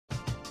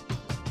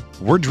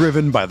We're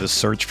driven by the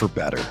search for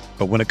better.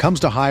 But when it comes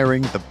to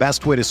hiring, the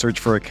best way to search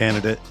for a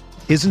candidate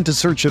isn't to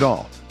search at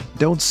all.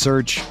 Don't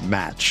search,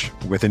 match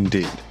with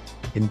Indeed.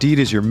 Indeed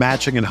is your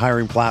matching and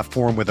hiring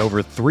platform with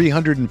over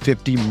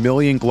 350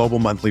 million global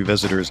monthly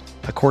visitors,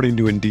 according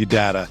to Indeed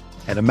data,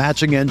 and a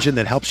matching engine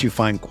that helps you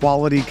find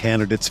quality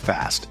candidates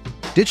fast.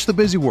 Ditch the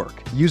busy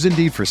work. Use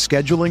Indeed for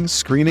scheduling,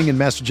 screening, and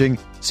messaging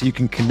so you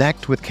can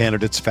connect with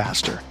candidates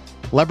faster.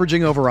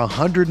 Leveraging over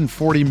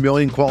 140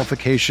 million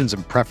qualifications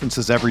and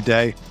preferences every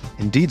day,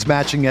 Indeed's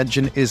matching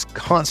engine is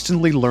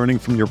constantly learning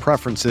from your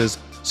preferences,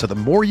 so the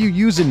more you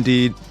use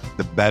Indeed,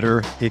 the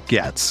better it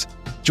gets.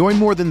 Join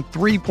more than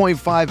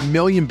 3.5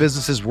 million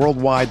businesses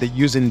worldwide that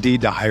use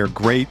Indeed to hire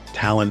great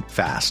talent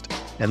fast.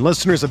 And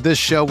listeners of this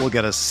show will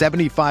get a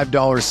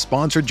 $75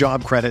 sponsored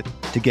job credit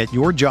to get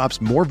your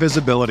jobs more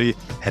visibility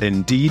at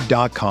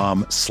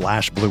Indeed.com/Blue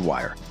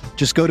Wire.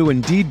 Just go to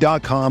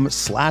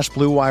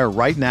Indeed.com/Blue Wire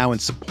right now and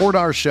support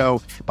our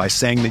show by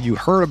saying that you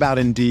heard about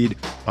Indeed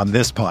on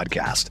this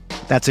podcast.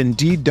 That's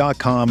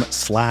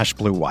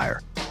Indeed.com/Blue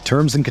Wire.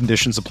 Terms and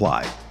conditions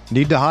apply.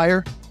 Need to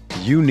hire?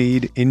 You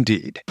need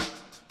Indeed.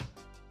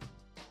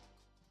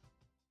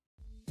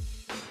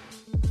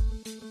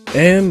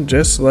 And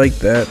just like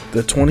that,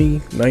 the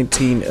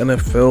 2019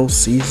 NFL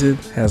season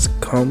has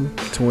come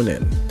to an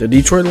end. The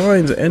Detroit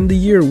Lions end the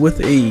year with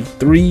a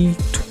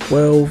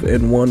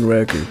 3-12-1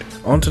 record.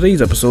 On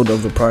today's episode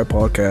of the Pride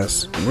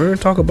Podcast, we're going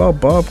to talk about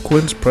Bob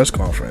Quinn's press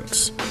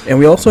conference. And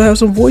we also have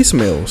some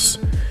voicemails.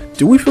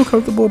 Do we feel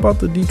comfortable about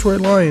the Detroit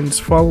Lions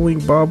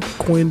following Bob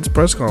Quinn's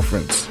press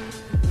conference?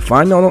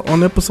 Find out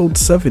on episode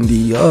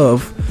 70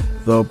 of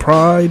the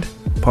Pride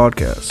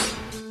Podcast.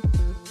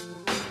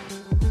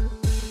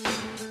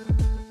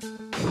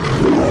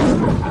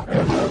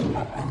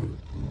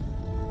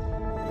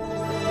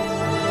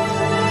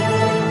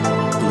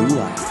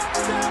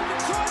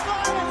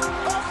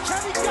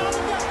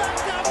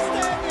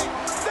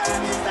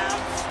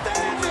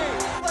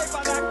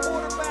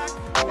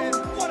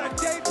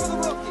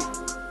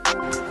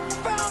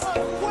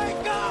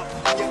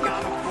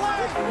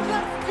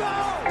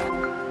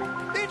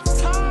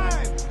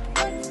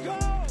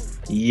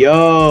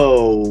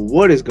 Yo,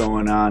 what is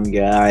going on,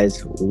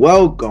 guys?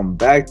 Welcome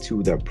back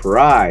to the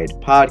Pride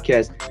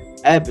Podcast,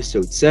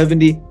 episode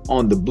 70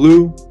 on the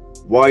Blue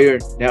Wire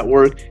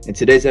Network. And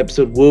today's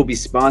episode will be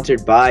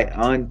sponsored by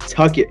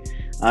Untuck It.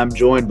 I'm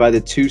joined by the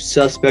two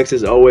suspects,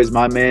 as always,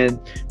 my man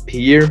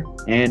Pierre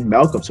and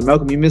Malcolm. So,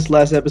 Malcolm, you missed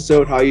last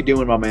episode. How you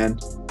doing, my man?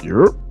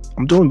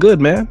 I'm doing good,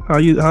 man.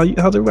 How's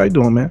everybody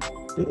doing, man?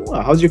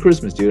 Wow, how's your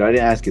Christmas, dude? I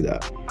didn't ask you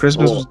that.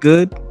 Christmas was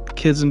good.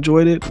 Kids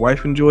enjoyed it.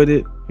 Wife enjoyed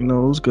it. It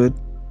was good.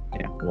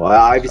 Yeah, well,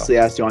 I obviously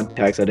asked you on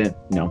text. I didn't,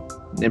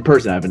 in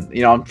person. I haven't,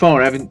 on phone.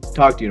 I haven't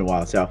talked to you in a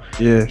while, so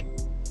yeah,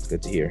 it's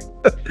good to hear.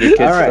 Your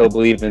kids still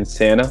believe in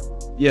Santa?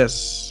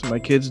 Yes, my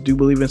kids do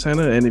believe in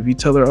Santa, and if you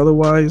tell her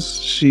otherwise,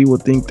 she will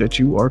think that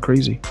you are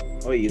crazy.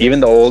 Oh,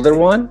 even the older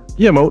one?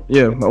 Yeah,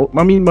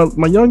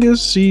 my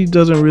youngest, she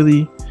doesn't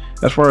really,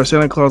 as far as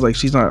Santa Claus, like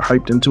she's not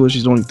hyped into it.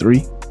 She's only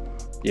 3.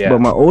 Yeah.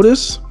 But my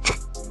oldest,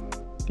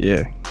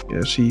 yeah,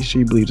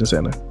 she believes in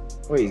Santa.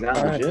 Wait, he's not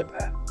legit?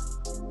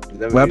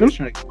 What happened?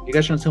 You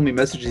guys trying to tell me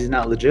messages he's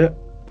not legit?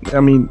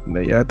 I mean,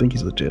 yeah, I think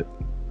he's legit.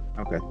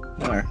 Okay.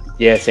 All right.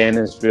 Yeah,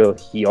 Santa's real.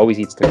 He always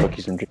eats the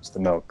cookies and drinks the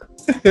milk.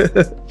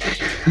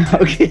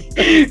 Okay.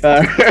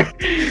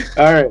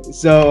 All right.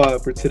 So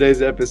for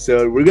today's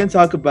episode, we're going to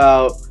talk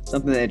about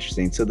something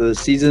interesting. So the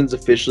season's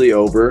officially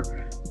over.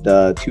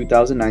 The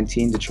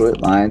 2019 Detroit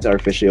Lions are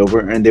officially over,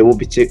 and they will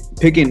be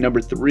picking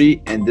number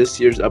 3 in this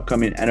year's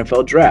upcoming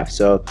NFL draft.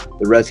 So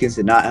the Redskins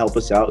did not help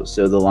us out,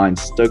 so the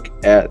Lions stuck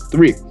at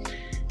 3.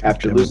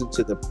 After losing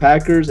to the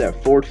Packers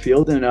at Ford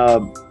Field in a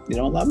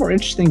lot more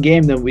interesting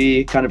game than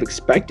we kind of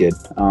expected.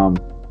 I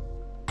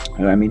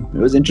mean, it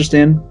was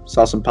interesting.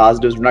 Saw some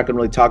positives. We're not going to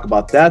really talk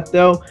about that,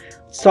 though.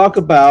 Let's talk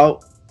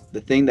about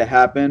the thing that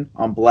happened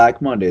on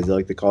Black Monday, as they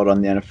like to call it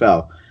on the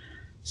NFL.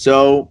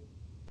 So,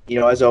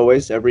 as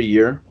always, every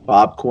year,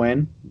 Bob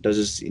Quinn does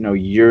this,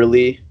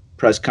 yearly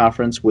press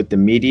conference with the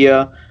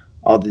media,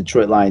 all the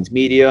Detroit Lions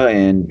media,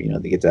 and,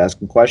 they get to ask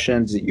him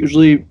questions.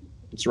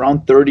 It's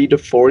around 30 to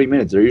 40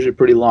 minutes. They're usually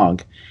pretty long.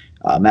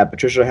 Matt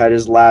Patricia had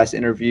his last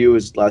interview,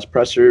 his last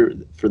presser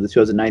for the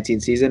 2019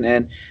 season.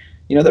 And,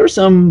 there was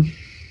some,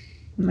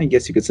 I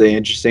guess you could say,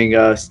 interesting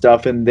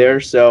stuff in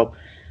there. So,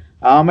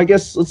 I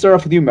guess let's start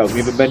off with you, Malcolm.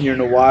 You haven't been here in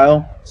a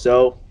while.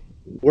 So,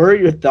 what are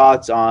your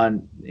thoughts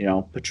on,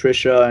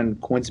 Patricia and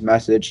Quinn's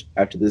message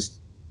after this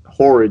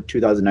horrid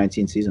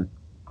 2019 season?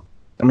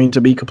 I mean,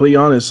 to be completely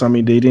honest,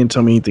 they didn't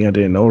tell me anything I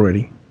didn't know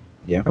already.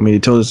 Yeah. They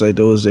told us that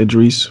there was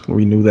injuries.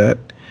 We knew that.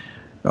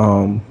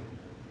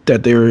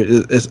 That there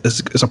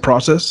is a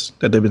process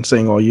that they've been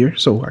saying all year,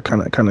 so I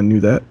kind of knew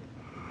that,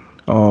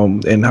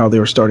 and how they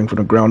were starting from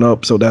the ground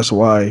up. So that's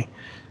why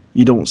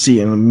you don't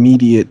see an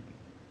immediate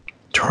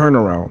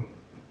turnaround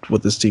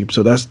with this team.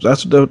 So that's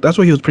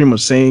what he was pretty much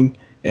saying,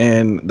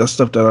 and that's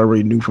stuff that I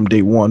already knew from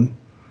day one.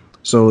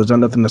 So it's not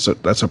nothing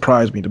that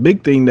surprised me. The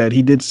big thing that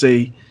he did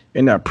say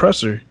in that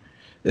presser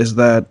is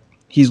that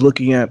he's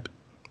looking at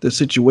the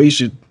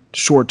situation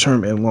short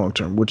term and long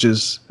term, which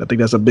is, I think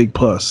that's a big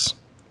plus,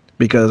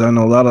 because I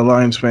know a lot of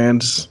Lions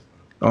fans,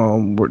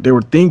 they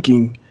were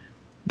thinking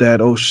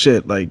that, oh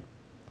shit, like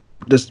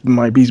this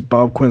might be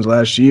Bob Quinn's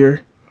last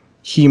year.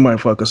 He might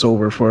fuck us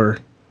over for,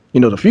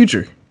 the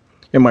future.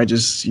 It might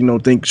just,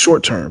 think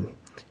short term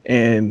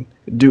and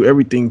do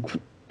everything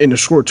in the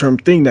short term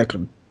thing that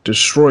could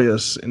destroy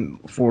us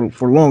for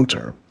long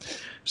term.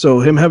 So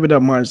him having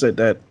that mindset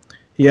that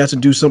he has to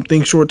do some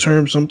things short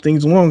term, some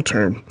things long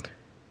term,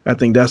 I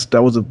think that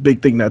was a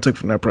big thing that I took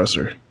from that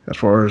presser as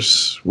far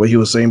as what he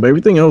was saying. But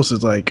everything else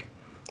is like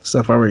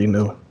stuff I already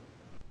knew.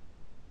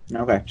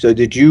 Okay. So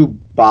did you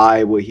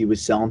buy what he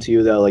was selling to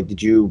you though? Like,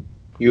 did you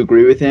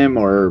agree with him,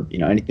 or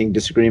anything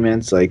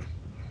disagreements? Like,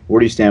 where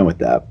do you stand with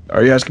that?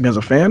 Are you asking me as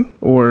a fan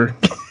or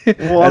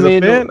Well, as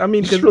a fan? I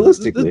mean, just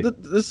realistically,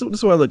 this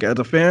is what I look at as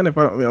a fan. If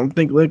I'm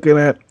looking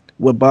at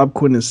what Bob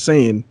Quinn is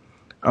saying,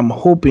 I'm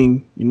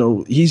hoping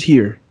he's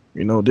here.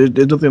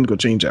 There's nothing gonna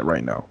change that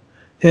right now.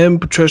 Him,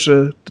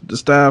 Patricia, the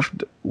staff,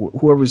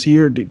 whoever's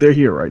here, they're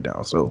here right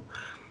now. So,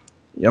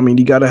 I mean,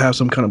 you got to have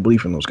some kind of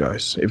belief in those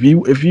guys. If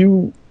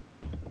you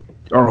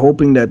are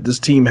hoping that this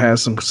team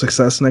has some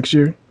success next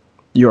year,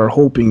 you are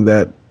hoping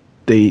that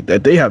they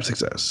have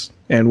success,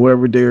 and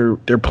whatever their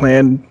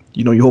plan,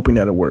 you're hoping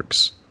that it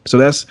works. So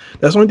that's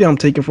the only thing I'm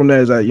taking from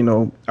that, is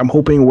that I'm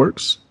hoping it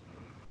works,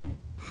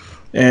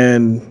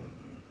 and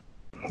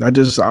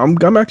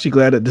I'm actually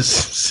glad that this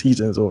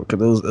season is over,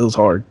 because it was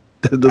hard.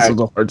 This was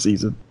a hard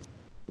season.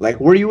 Like,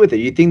 where are you with it?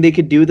 You think they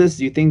could do this?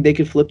 Do you think they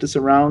could flip this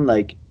around?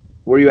 Like,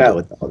 where are you at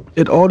with that?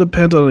 It all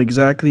depends on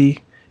exactly,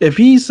 if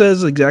he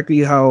says exactly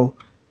how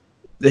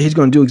that he's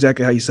going to do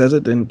exactly how he says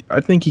it, then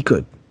I think he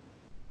could.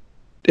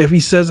 If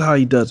he says how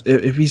he does,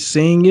 if he's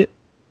saying it,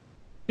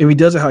 if he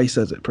does it how he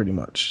says it, pretty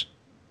much.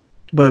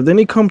 But if then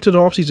he come to the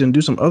offseason and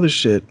do some other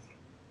shit,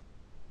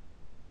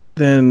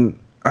 then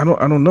I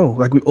don't know.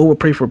 Like, we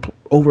overpay for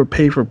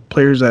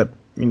players that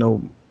we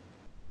don't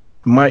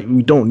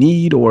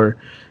need, or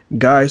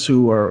guys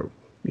who are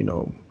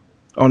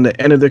on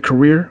the end of their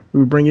career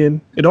we bring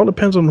in. It all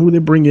depends on who they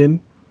bring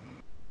in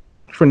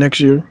for next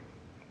year,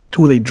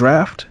 who they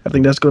draft. I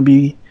think that's going to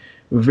be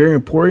very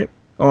important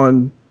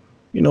on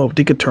if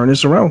they could turn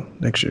this around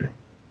next year.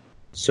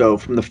 So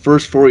from the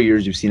first 4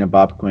 years you've seen of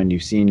Bob Quinn,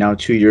 you've seen now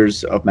 2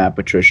 years of Matt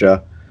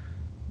Patricia.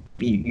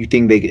 You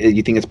think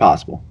it's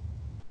possible?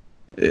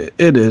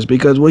 It is,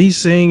 because what he's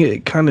saying,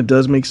 it kind of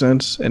does make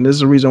sense, and this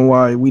is the reason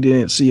why we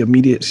didn't see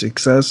immediate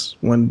success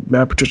when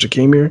Matt Patricia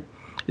came here,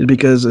 is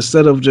because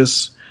instead of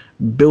just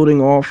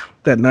building off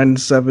that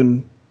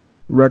 9-7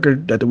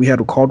 record that we had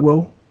with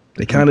Caldwell,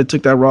 they kind of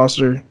took that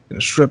roster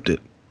and stripped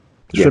it,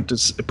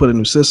 put a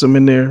new system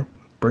in there,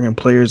 bringing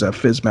players that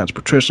fits Matt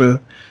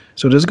Patricia.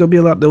 So there's gonna be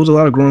there was a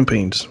lot of growing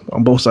pains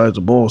on both sides of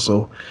the ball.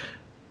 So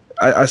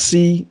I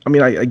see. I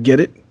mean, I get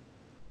it,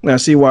 and I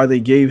see why they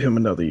gave him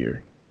another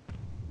year.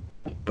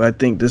 But I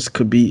think this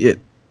could be it.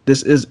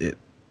 This is it.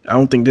 I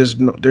don't think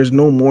there's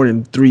no more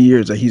than 3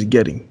 years that he's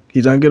getting.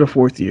 He's not gonna get a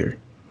fourth year.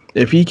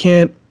 If he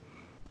can't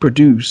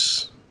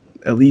produce,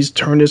 at least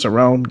turn this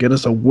around, get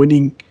us a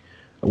winning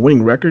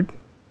record,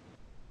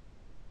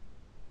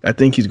 I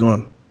think he's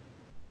gone.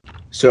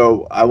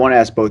 So I want to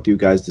ask both you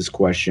guys this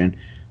question.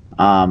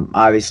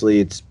 Obviously,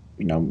 it's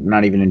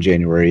not even in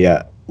January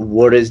yet.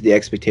 What is the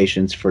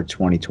expectations for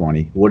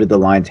 2020? What do the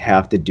Lions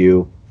have to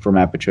do for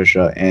Matt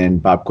Patricia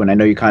and Bob Quinn? I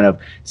know you kind of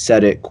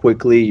said it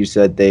quickly. You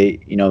said they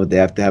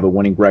have to have a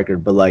winning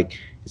record, but like,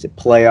 is it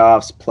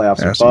playoffs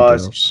or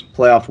bust,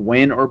 playoff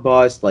win or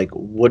bust? Like,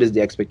 what is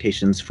the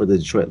expectations for the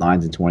Detroit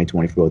Lions in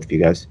 2020 for both of you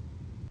guys?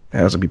 It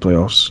has to be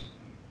playoffs.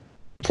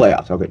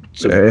 Playoffs, okay.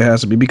 So it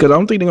has to be, because I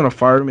don't think they're gonna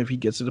fire him if he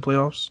gets to the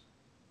playoffs.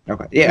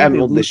 Okay, yeah,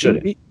 they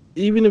should.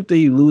 Even if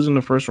they lose in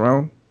the first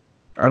round,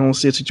 I don't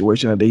see a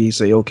situation that they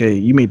say, okay,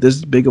 you made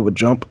this big of a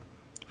jump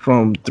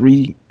from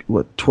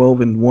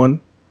 12-1,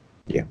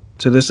 yeah,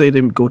 to let's say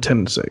they go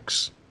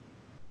 10-6,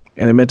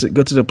 and they meant to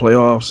go to the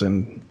playoffs,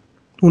 and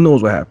who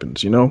knows what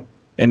happens,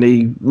 and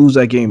they lose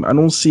that game. I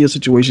don't see a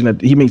situation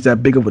that he makes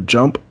that big of a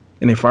jump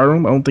and they fire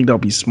him. I don't think that'll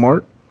be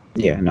smart.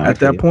 Yeah, no, at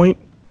that point.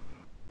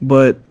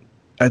 But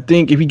I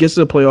think if he gets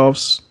to the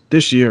playoffs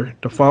this year,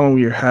 the following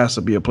year has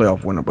to be a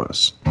playoff winner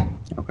bust.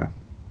 Okay.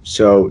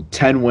 So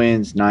 10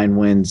 wins, 9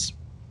 wins,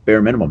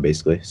 bare minimum,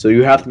 basically. So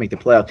you have to make the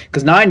playoffs,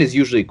 because 9 is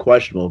usually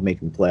questionable of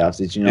making the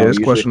playoffs. It's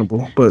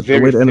questionable, but the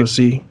way the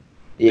NFC.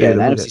 Yeah,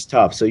 the NFC's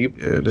tough. So you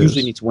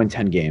usually need to win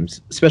 10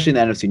 games, especially in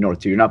the NFC North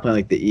too. You're not playing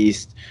like the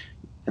East.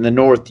 In the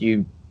North,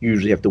 you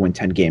usually have to win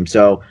 10 games.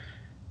 So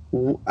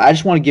I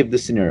just want to give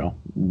this scenario.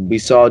 We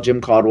saw Jim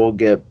Caldwell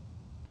get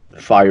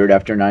fired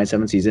after a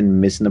 9-7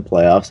 season, missing the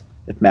playoffs.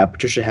 If Matt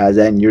Patricia has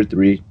that in year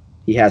 3,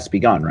 he has to be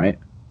gone, right?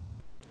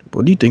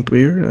 What do you think,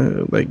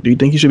 Beer? Do you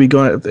think he should be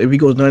gone if he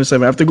goes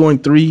 9-7 after going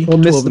 3-12-1?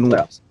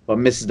 But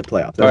misses the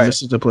playoffs.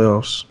 Misses the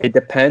playoffs. It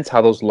depends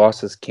how those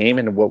losses came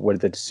and what were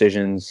the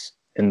decisions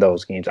in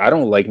those games. I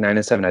don't like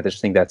 9-7. I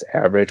just think that's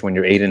average. When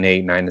you're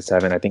 8-8,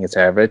 9-7, I think it's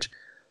average.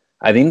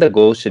 I think the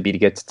goal should be to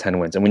get to 10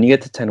 wins. And when you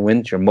get to 10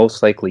 wins, you're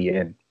most likely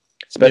in.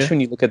 Especially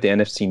when you look at the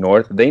NFC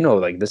North, they know,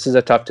 like, this is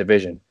a tough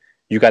division.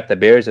 You got the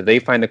Bears. If they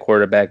find a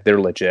quarterback,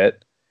 they're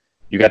legit.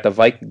 You got the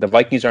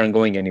Vikings aren't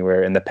going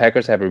anywhere, and the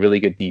Packers have a really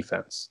good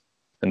defense.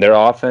 And their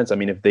offense, I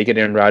mean, if they get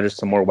Aaron Rodgers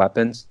some more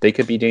weapons, they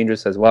could be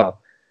dangerous as well.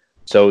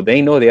 So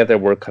they know they have their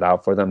work cut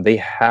out for them. They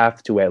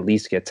have to at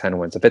least get 10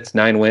 wins. If it's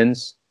 9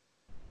 wins,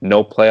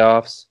 no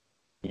playoffs,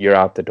 you're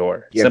out the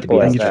door.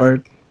 Simple as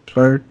that.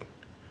 Fired.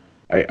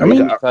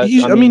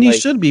 He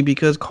should be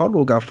because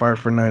Caldwell got fired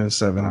for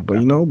 9-7.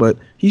 But but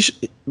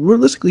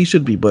realistically he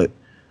should be. But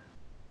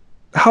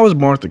how is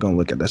Martha going to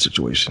look at that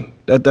situation?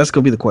 That's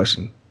going to be the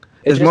question.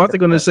 Is Martha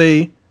going to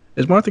say,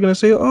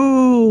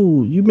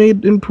 "Oh, you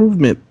made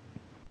improvement"?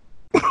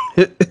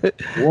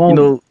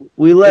 Well,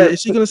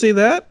 is she going to say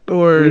that,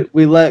 or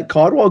we let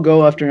Caldwell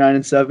go after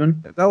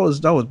 9-7? That was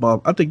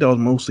Bob. I think that was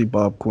mostly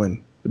Bob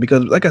Quinn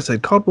because, like I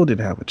said, Caldwell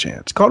didn't have a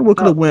chance. Caldwell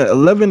could have went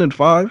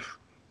 11-5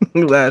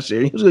 last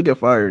year. He was going to get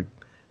fired.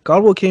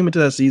 Caldwell came into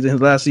that season,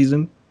 his last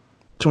season,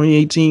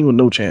 2018, with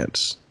no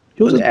chance.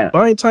 He was just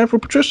buying time for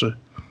Patricia.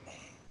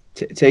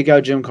 Take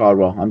out Jim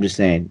Caldwell. I'm just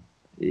saying,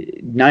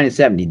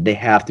 9-7, they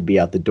have to be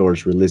out the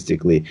doors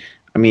realistically.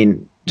 I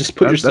mean, just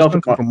put yourself in.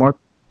 It's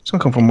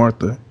gonna come from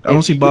Martha. I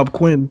don't see Bob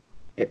Quinn.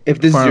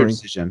 If this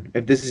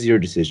is your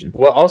decision.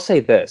 Well, I'll say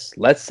this.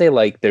 Let's say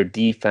like their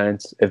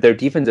defense. If their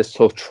defense is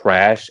so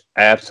trash,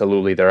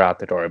 absolutely they're out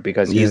the door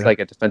because he's like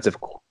a defensive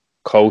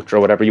coach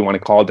or whatever you want to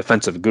call it,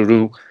 defensive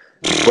guru,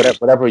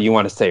 whatever you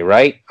want to say,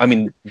 right? I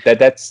mean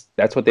that's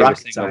what they were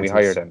saying when we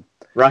hired him.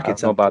 Rocket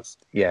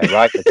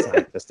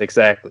scientist,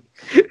 exactly.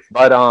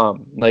 But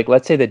like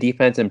let's say the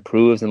defense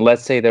improves, and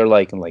let's say they're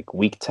like in like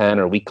week 10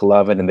 or week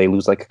 11, and they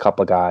lose like a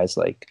couple of guys,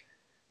 like.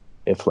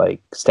 If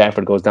like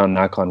Stafford goes down,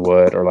 knock on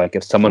wood, or like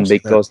if someone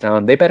big goes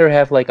down, they better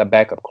have like a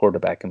backup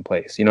quarterback in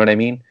place. You know what I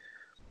mean?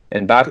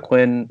 And Bob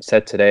Quinn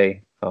said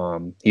today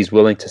he's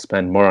willing to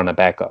spend more on a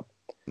backup.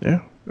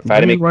 Yeah. If I had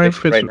to make Ryan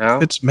right now,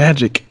 it's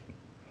magic.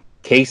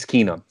 Case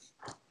Keenum.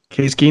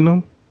 Case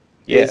Keenum?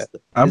 Yeah.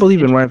 I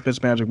believe in Ryan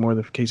Fitzmagic more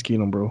than Case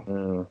Keenum,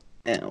 bro.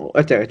 Take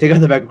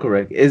out the backup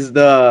correct. Is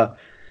the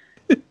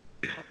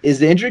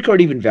injury card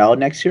even valid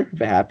next year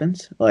if it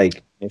happens?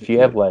 Like if you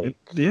have like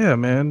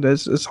man,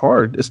 it's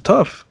hard. It's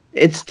tough.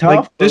 It's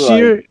tough.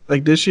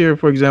 Like this year,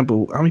 for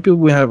example, how many people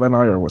we have on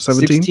IR? What,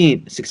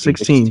 17?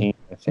 16.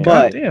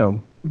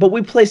 But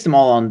we placed them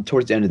all on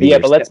towards the end of the year. Yeah,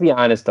 but let's be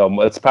honest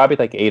though, it's probably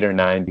like 8 or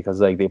 9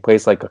 because like they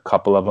placed like a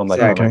couple of them.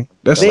 Like okay,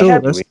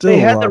 they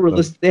had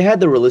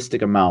the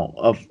realistic amount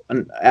of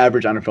an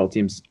average NFL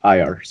team's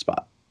IR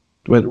spot.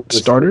 With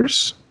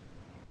starters.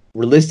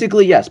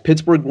 Realistically, yes.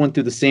 Pittsburgh went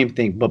through the same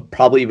thing, but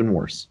probably even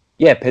worse.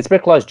 Yeah,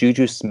 Pittsburgh lost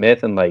Juju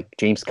Smith and like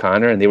James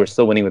Conner, and they were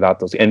still winning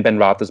without those. And Ben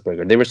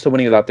Roethlisberger, they were still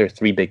winning without their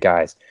 3 big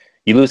guys.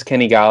 You lose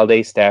Kenny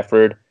Galladay,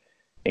 Stafford,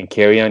 and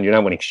Kerryon, you're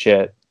not winning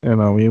shit. I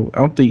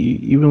don't think you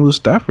even lose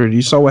Stafford.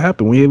 You saw what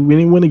happened. We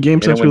didn't win a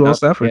game since we lost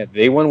Stafford. Yeah,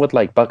 they won with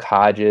like Duck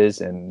Hodges,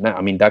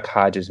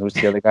 who's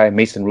the other guy?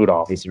 Mason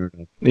Rudolph. Yeah,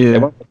 they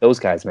won with those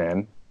guys,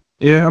 man.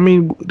 Yeah, I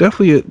mean,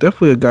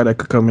 definitely a guy that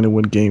could come in and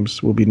win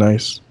games will be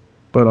nice.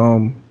 But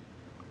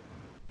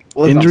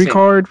injury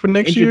card for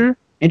next year.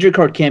 Injury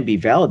card can't be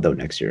valid though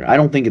next year. I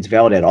don't think it's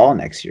valid at all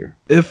next year.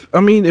 If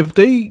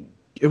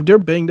they're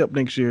banged up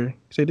next year,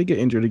 say they get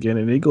injured again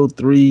and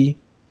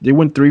they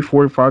win 3,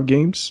 4, 5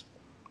 games.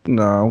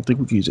 No, I don't think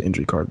we can use an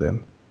injury card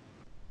then.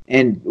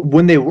 And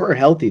when they were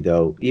healthy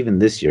though, even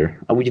this year,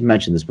 we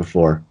mentioned this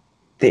before,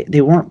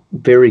 they weren't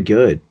very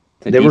good.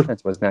 The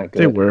defense was not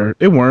good.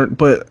 They weren't.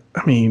 But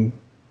I mean,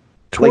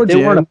 towards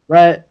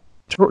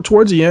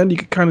the end, you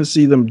could kind of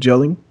see them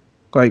gelling.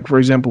 Like for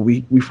example,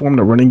 we formed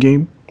a running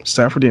game.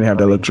 Stafford didn't have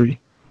that luxury.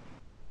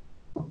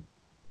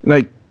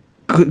 Like,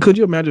 could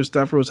you imagine if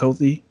Stafford was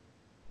healthy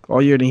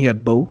all year and he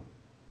had Bo?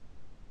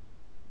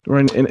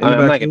 I'm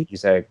not going to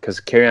use that because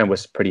Kerryon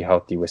was pretty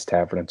healthy with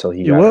Stafford until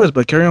he was,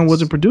 but Kerryon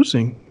wasn't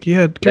producing. He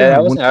had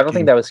Kerryon. I don't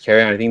think that was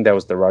Kerryon. I think that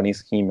was the running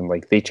scheme, and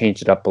like they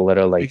changed it up a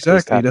little. Like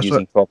exactly, they stopped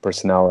using 12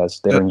 personnel as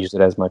they don't use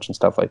it as much and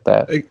stuff like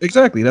that.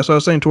 Exactly, that's what I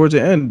was saying. Towards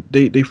the end,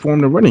 they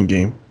formed a running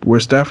game where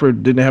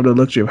Stafford didn't have the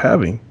luxury of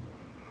having.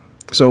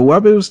 So why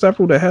would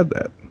Stafford would have had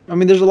that? I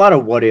mean, there's a lot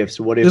of what ifs.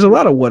 There's a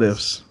lot of what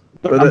ifs.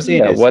 But I'm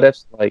saying what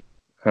ifs, like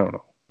I don't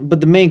know.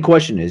 But the main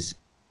question is,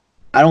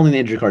 I don't think the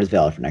injury card is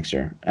valid for next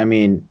year. I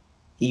mean,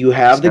 you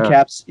have the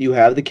caps. You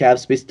have the cap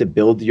space to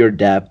build your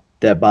depth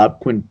that Bob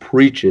Quinn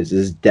preaches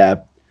is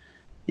depth.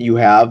 You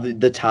have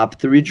the top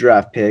 3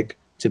 draft pick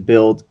to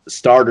build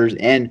starters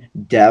and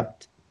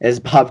depth, as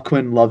Bob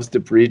Quinn loves to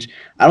preach.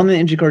 I don't think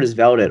the injury card is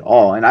valid at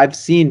all. And I've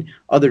seen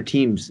other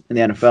teams in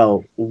the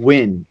NFL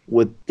win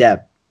with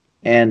depth,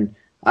 and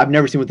I've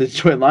never seen with the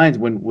Detroit Lions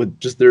win with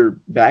just their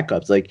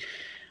backups. Like,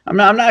 I'm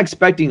not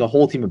expecting a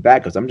whole team of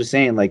backups. I'm just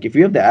saying, like, if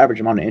you have the average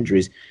amount of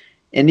injuries,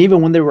 and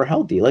even when they were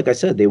healthy, like I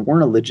said, they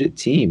weren't a legit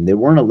team. They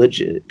weren't a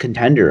legit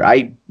contender.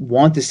 I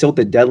want to still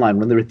the deadline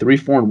when they were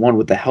 3-4-1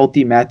 with a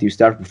healthy Matthew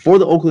Stafford before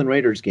the Oakland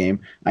Raiders game.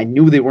 I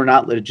knew they were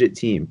not a legit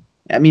team.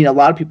 I mean, a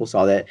lot of people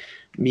saw that.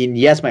 I mean,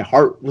 yes, my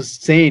heart was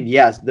saying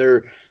yes,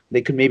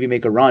 they could maybe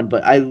make a run,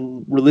 but I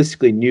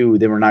realistically knew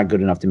they were not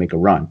good enough to make a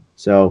run.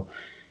 So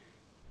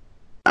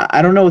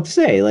I don't know what to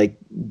say. Like,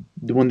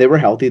 when they were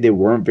healthy, they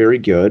weren't very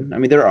good. I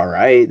mean, they're all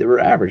right. They were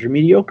average or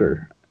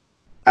mediocre.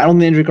 I don't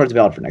think the injury card's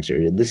valid for next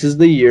year. This is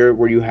the year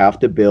where you have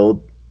to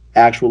build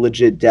actual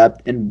legit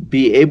depth and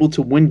be able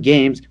to win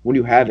games when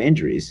you have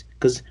injuries,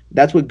 because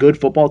that's what good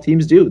football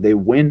teams do. They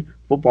win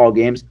football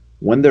games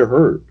when they're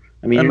hurt.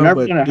 I mean, you're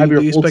never going to have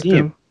your full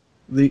team.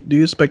 Do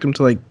you expect them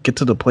to like get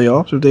to the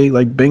playoffs if they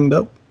like banged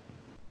up?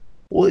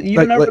 Well,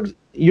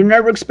 you're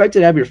never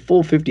expected to have your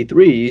full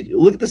 53.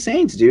 Look at the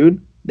Saints,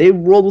 dude. They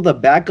rolled with a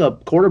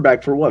backup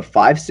quarterback for what,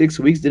 5-6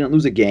 weeks? Didn't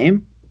lose a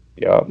game.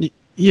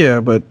 Yeah,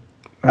 but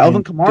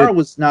Alvin Kamara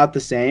was not the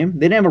same.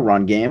 They didn't have a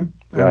run game.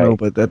 I know,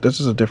 but this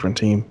is a different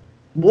team.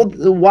 Well,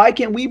 why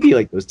can't we be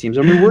like those teams?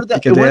 I mean, we're the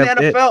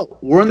NFL.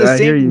 We're in the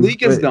same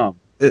league as them.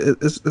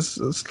 It's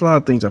a lot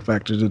of things that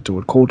factors into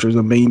it. Culture is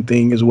the main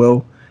thing as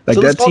well. Like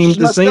so that team,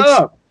 the Saints.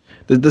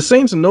 The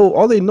Saints know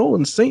all they know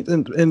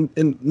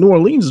in New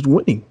Orleans is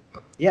winning.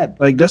 Yeah,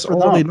 like that's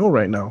all they know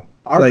right now.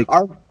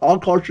 Our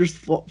culture's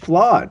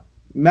flawed.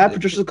 Matt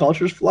Patricia's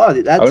culture is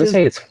flawed. I wouldn't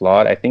say it's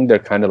flawed. I think they're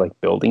kind of like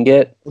building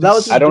it.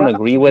 I don't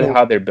agree with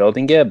how they're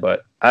building it,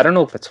 but I don't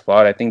know if it's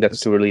flawed. I think that's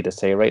too early to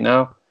say right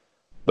now.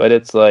 But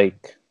it's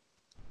like,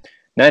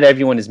 not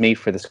everyone is made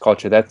for this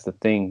culture. That's the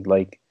thing.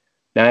 Like,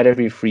 not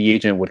every free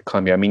agent would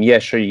come here. I mean, yeah,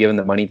 sure, you give them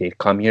the money, they'd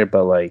come here,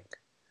 but like,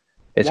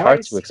 it's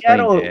hard to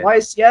explain. Why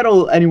is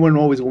Seattle anyone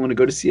always willing to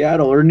go to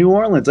Seattle or New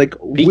Orleans? Like,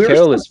 Pete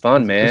Carroll is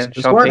fun, man.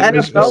 We're an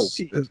NFL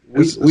team.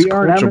 We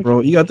are culture, bro.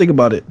 You gotta think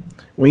about it.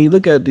 When you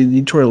look at the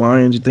Detroit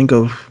Lions, you think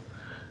of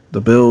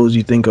the Bills,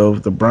 you think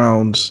of the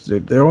Browns.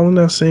 They're all in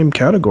that same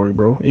category,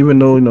 bro. Even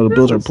though the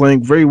Bills are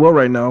playing very well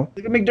right now.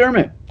 Look at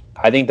McDermott.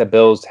 I think the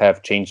Bills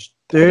have changed.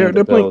 They're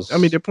playing. I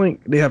mean, they're playing.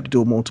 They have to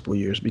do it multiple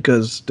years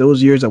because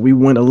those years that we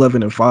went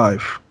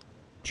 11-5,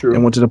 true,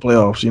 and went to the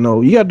playoffs.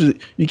 You have to.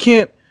 You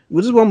can't.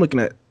 This is what I'm looking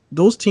at.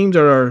 Those teams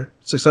that are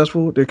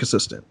successful, they're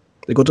consistent.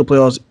 They go to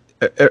playoffs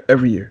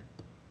every year.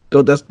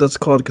 So that's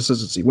called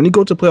consistency. When you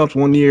go to playoffs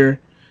one year,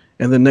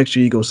 and then next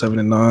year you go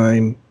 7-9,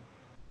 and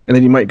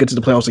then you might get to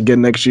the playoffs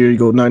again next year. You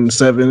go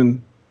 9-7.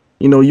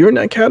 You're in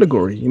that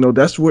category.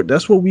 That's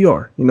what we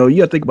are. You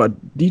got to think about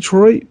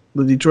Detroit,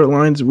 the Detroit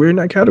Lions. We're in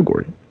that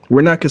category.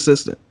 We're not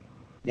consistent.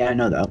 Yeah, I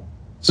know that.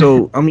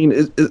 So I mean,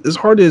 it's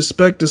hard to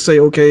expect to say,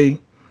 okay,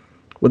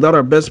 without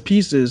our best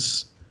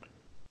pieces,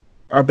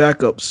 our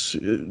backups,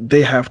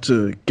 they have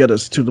to get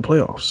us to the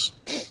playoffs.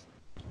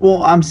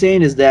 Well, I'm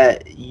saying is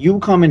that you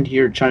come in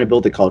here trying to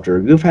build a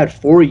culture. You've had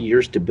 4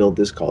 years to build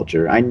this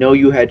culture. I know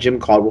you had Jim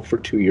Caldwell for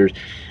 2 years.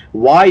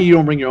 Why you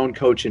don't bring your own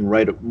coach in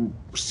right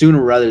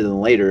sooner rather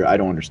than later, I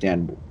don't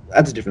understand.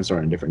 That's a different story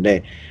on a different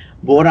day.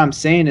 But what I'm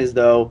saying is,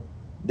 though,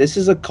 this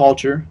is a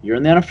culture. You're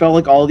in the NFL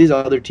like all these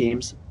other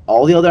teams.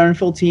 All the other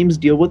NFL teams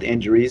deal with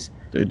injuries.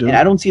 They do. And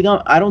I don't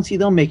see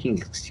them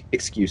making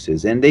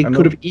excuses. And they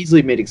could have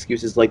easily made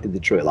excuses like the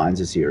Detroit Lions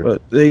this year.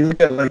 But they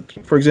look at,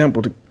 like, for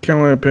example, the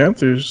Carolina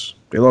Panthers.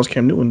 They lost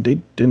Cam Newton. They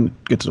didn't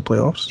get to the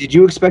playoffs. Did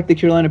you expect the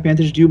Carolina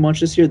Panthers to do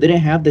much this year? They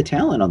didn't have the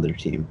talent on their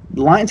team.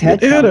 The Lions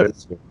had talent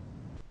this year.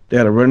 They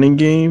had a running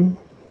game.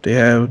 They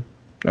have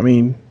a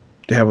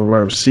wide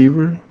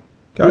receiver.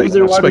 Who's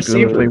their wide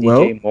receiver? DJ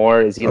well.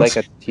 Moore, is he like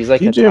a? He's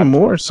like DJ a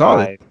Moore,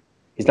 solid.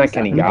 He's not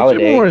Kenny Galladay.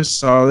 DJ Moore is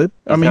solid.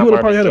 I mean, he would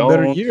have probably had a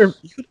better year.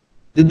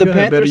 Did the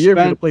Panthers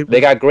They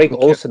got Greg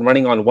Olsen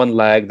running on one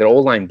leg. Their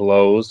O-line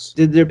blows.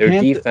 Did their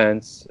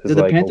defense? Did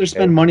the Panthers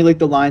spend money like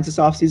the Lions this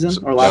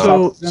offseason or last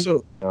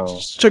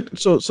offseason?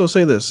 So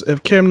say this: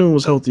 if Cam Newton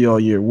was healthy all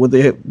year, would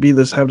they have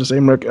the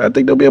same record? I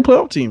think they'll be a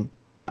playoff team,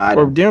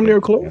 or damn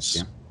near close.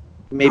 Yeah.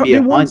 Maybe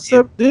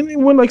didn't they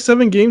win like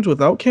 7 games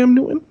without Cam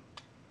Newton?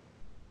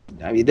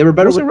 I mean, they were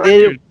better with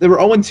they were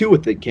 0-2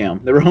 with Cam.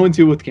 They were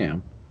 0-2 with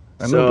Cam.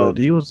 I know, but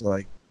he was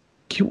like.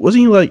 Wasn't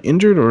he like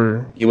injured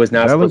or he was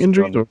not supposed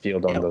injured to be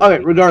on the field on those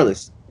okay,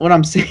 regardless. What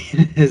I'm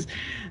saying is,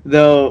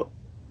 though,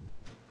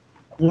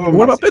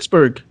 what about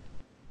Pittsburgh?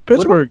 They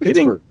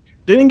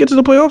didn't get to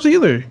the playoffs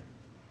either.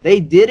 They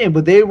didn't,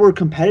 but they were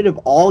competitive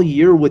all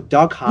year with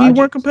Doug Hodges. We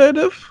weren't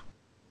competitive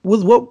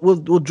with what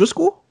with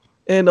Driscoll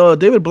and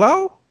David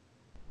Blau.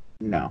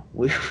 No,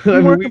 we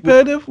weren't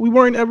competitive. We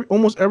weren't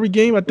almost every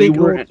game. I think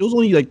it was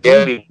only like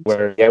 3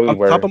 we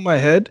were. Top of my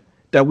head.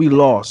 That we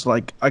lost.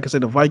 Like I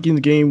said, the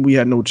Vikings game, we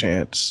had no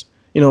chance.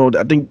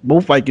 I think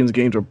both Vikings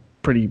games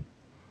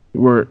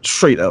were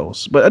straight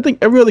L's. But I think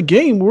every other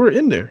game we were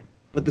in there.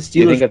 But the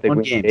Steelers at the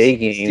Green Bay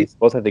games,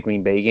 both of the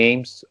Green Bay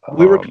games,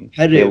 we were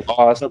competitive.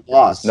 They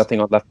lost. Nothing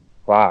on left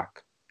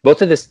clock.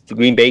 Both of the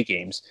Green Bay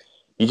games,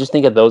 you just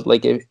think of those.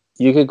 Like if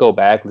you could go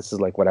back, this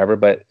is like whatever.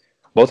 But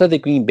both of the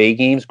Green Bay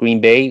games, Green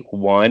Bay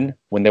won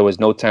when there was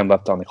no time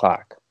left on the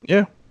clock.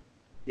 Yeah.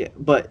 Yeah,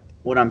 but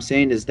what I'm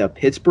saying is that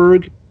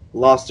Pittsburgh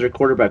lost their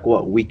quarterback,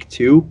 week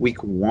 2,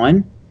 week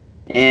 1,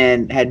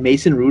 and had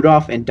Mason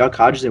Rudolph and Duck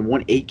Hodges and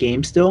won 8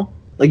 games still?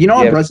 Like,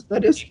 how impressive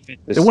that is?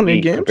 They won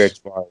 8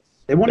 games?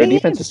 They won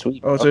 8 games.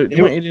 Sweet. Oh, so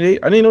they won 8-8?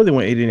 I didn't know they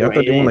won 8-8. I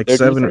thought they won like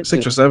 7 or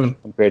 6 or 7.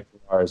 Compared to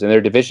ours. And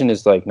their division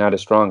is like not as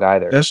strong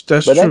either. That's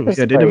true.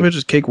 Their division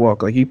is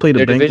cakewalk. Like, he played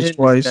the Bengals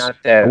twice.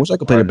 I wish I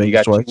could play the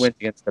Bengals twice. You got 2 wins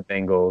against the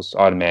Bengals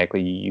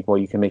automatically.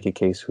 You can make a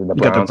case for the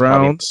Browns. You got the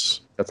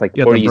Browns. That's like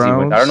Yeah, 4 the easy wins. I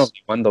don't know Browns. if they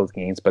won those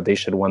games, but they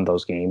should have won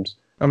those games.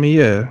 I mean,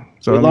 yeah.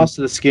 So We I mean, lost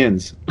to the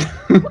Skins.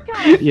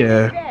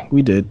 yeah,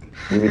 we did.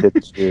 We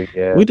did too,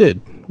 yeah. We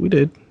did. We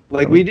did.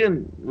 Like we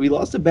didn't. We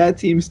lost to bad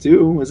teams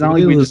too. It's not We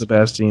like did we lose just. the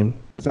best team.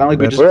 It's not like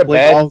we Bad- just We're a played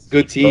bad all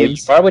good Bro,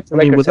 teams. why would I your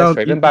mean, record says without for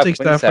you even Bob take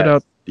Quinn Stafford says.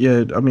 out,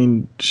 yeah. I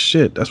mean,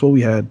 shit. That's what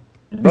we had.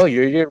 Bro,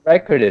 your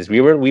record is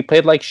we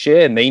played like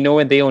shit, and they know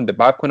and they owned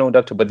Bob Quinn owned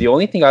up to. But the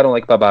only thing I don't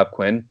like about Bob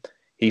Quinn,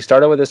 he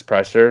started with his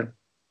pressure,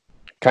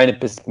 kind of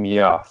pissed me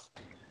off.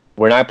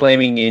 We're not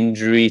blaming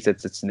injuries;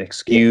 it's an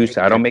excuse.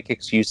 I don't make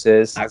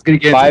excuses. I was gonna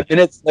get 5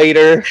 minutes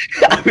later,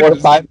 4 or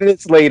 5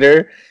 minutes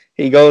later,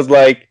 he goes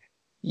like,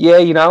 "Yeah,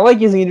 I don't like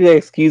using injury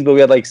excuse, but we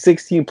had like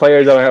 16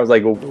 players." And I was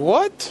like,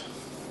 What?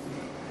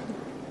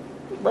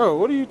 Bro,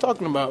 what are you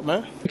talking about,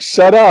 man?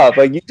 "Shut up!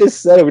 Like you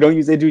just said, we don't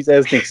use injuries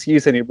as an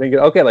excuse, and you bring it.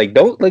 Okay,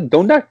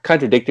 don't not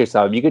contradict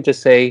yourself. You could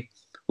just say,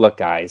 look,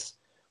 guys,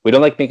 we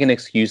don't like making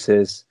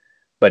excuses,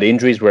 but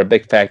injuries were a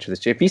big factor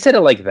this year. If you said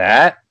it like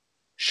that,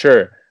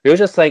 sure." It was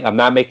just like, I'm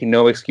not making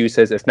no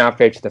excuses. It's not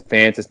fair to the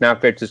fans. It's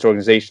not fair to this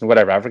organization.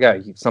 Whatever. I forgot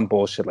some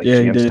bullshit like Yeah,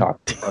 he James did.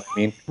 talked. You know what I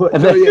mean? But,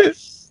 And no, then, yeah.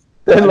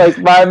 then like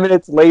 5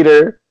 minutes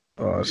later,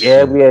 Oh, yeah,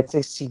 shit. we had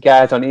 60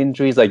 guys on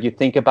injuries. Like you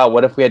think about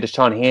what if we had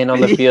Deshaun Hand on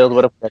the field?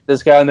 What if we had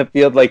this guy on the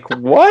field? Like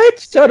what?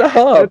 Shut That's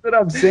up. what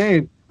I'm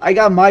saying. I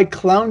got my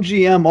clown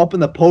GM up in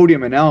the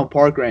podium in Allen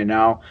Park right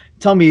now.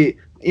 Tell me,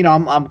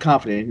 I'm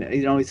confident.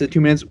 He said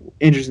 2 minutes.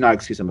 Injury's not an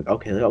excuse. I'm like,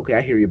 okay,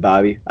 I hear you,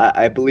 Bobby.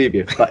 I believe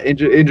you. But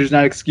injury's not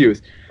an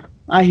excuse.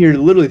 I hear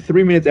literally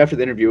 3 minutes after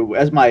the interview,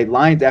 as my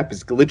Lions app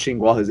is glitching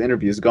while his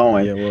interview is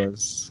going. Yeah, it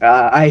was.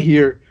 I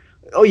hear,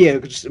 oh yeah,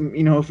 just,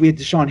 if we had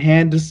Deshaun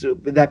Hand, just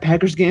that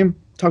Packers game,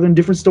 talking a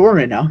different story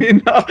right now.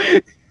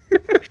 It's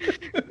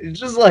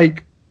just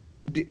like,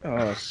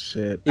 Oh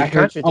shit. He I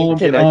heard-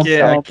 contradicted oh,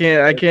 himself.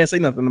 I can't say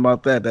nothing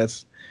about that.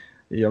 That's.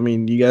 I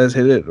mean, you guys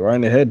hit it right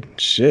in the head.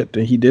 Shit,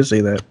 and he did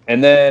say that.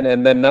 And then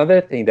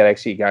another thing that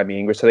actually got me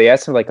angry. So they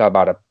asked him like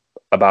about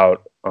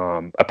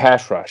a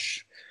pass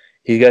rush.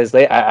 He goes,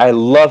 I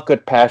love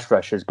good pass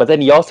rushers, but then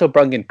he also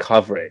brought in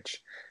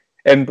coverage.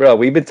 And bro,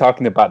 we've been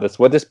talking about this.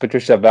 What does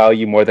Patricia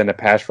value more than a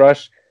pass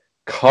rush?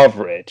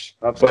 Coverage.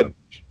 But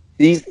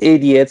these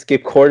idiots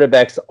give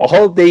quarterbacks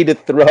all day to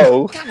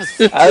throw.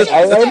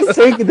 I was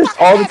saying this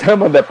all the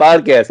time on the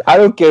podcast. I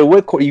don't care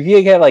what if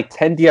you get like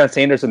 10 Deion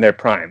Sanders in their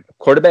prime.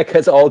 Quarterback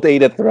has all day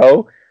to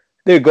throw.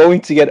 They're going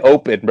to get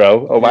open,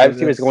 bro. A wide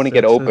receiver is going to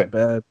get That's open.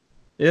 bad.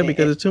 Yeah,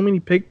 because there's too many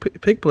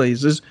pick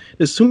plays. There's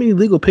too many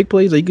legal pick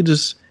plays that you could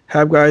just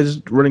have guys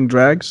running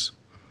drags,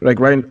 like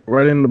right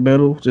in the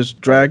middle,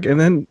 just drag, and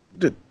then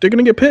they're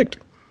gonna get picked,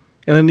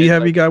 and then you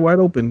have your guy wide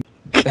open.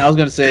 I was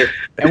gonna say,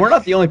 and we're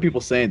not the only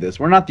people saying this.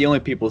 We're not the only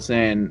people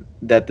saying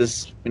that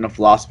this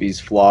philosophy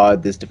is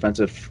flawed. This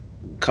defensive,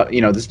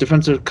 this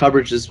defensive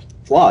coverage is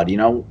flawed.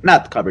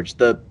 Not the coverage,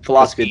 the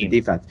philosophy of the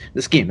defense,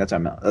 the scheme. That's what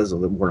I meant. That's the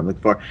word I'm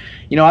looking for.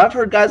 I've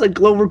heard guys like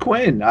Glover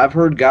Quinn. I've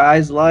heard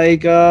guys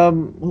like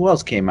who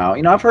else came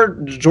out. I've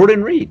heard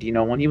Jordan Reed.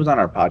 When he was on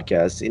our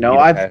podcast.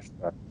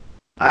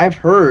 I've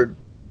heard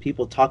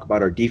people talk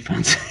about our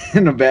defense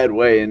in a bad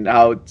way and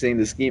how saying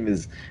the scheme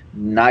is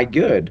not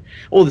good.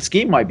 Well, the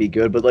scheme might be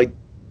good, but like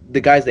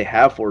the guys they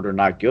have for it are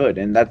not good,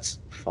 and that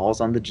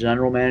falls on the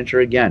general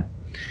manager again.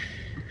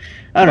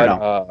 I don't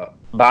know.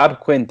 Bob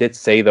Quinn did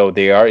say though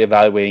they are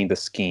evaluating the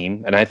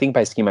scheme, and I think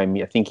by scheme I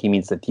think he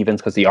means the defense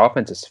because the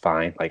offense is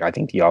fine. Like I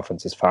think the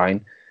offense is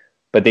fine,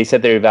 but they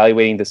said they're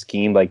evaluating the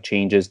scheme, like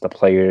changes, the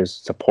players,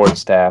 support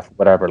staff,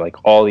 whatever, like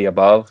all the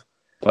above.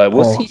 But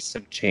we'll see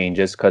some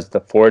changes because the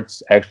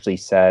Fords actually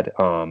said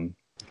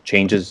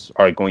changes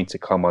are going to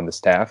come on the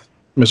staff.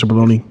 Mr.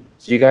 Baloney.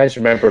 So you guys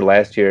remember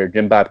last year,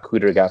 Jim Bob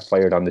Cooter got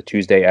fired on the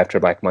Tuesday after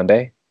Black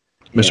Monday?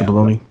 Mr.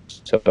 Baloney.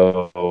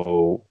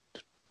 So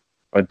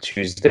on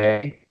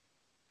Tuesday,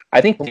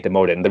 I think he's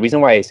demoted. And the reason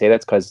why I say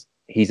that's because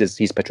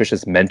he's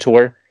Patricia's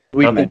mentor.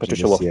 I don't think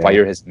Patricia will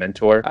fire his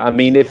mentor. I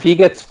mean, if he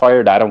gets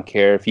fired, I don't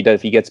care. If he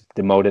gets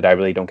demoted, I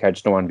really don't care. I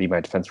just don't want to be my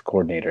defensive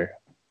coordinator.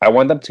 I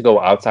want them to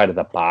go outside of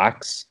the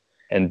box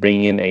and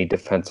bring in a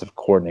defensive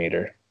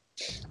coordinator.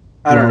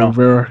 I don't know.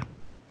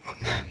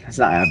 That's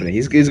not happening.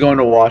 He's going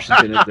to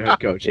Washington as their head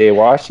coach. Hey,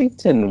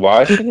 Washington.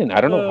 I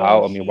don't know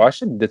how. I mean,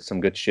 Washington did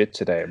some good shit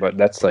today, but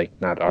that's like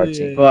not our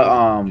team. But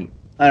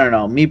I don't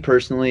know. Me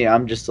personally,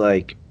 I'm just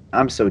like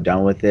I'm so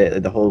done with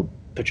it. The whole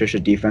Patricia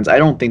defense. I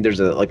don't think there's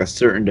a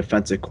certain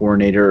defensive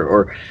coordinator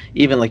or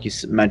even like you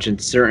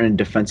mentioned, certain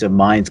defensive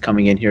minds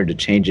coming in here to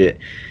change it.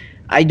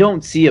 I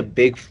don't see a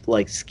big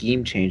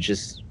scheme change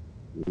just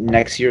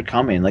next year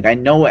coming. Like I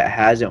know it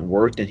hasn't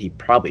worked and he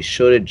probably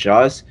should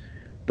adjust,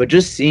 but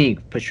just seeing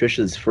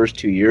Patricia's first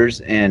 2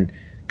 years and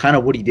kind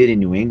of what he did in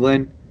New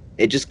England,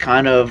 it just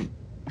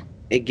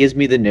it gives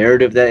me the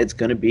narrative that he's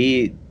going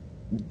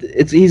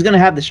to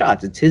have the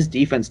shots. It's his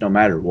defense no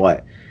matter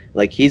what.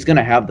 Like he's going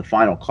to have the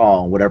final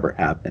call on whatever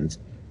happens.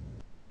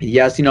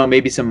 Yes,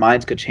 maybe some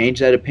minds could change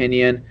that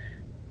opinion.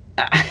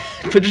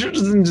 Patricia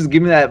doesn't just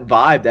give me that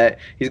vibe that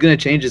he's going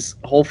to change his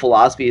whole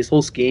philosophy, his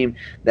whole scheme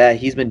that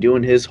he's been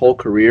doing his whole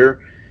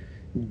career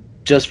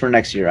just for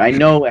next year. I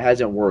know it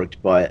hasn't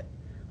worked, but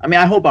I mean,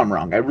 I hope I'm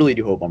wrong. I really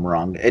do hope I'm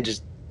wrong.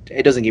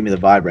 It doesn't give me the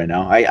vibe right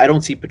now. I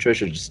don't see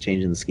Patricia just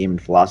changing the scheme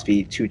and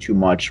philosophy too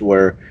much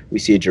where we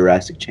see a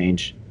drastic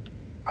change.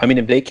 I mean,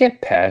 if they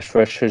get pass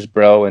rushers,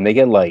 bro, and they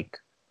get like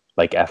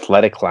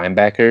athletic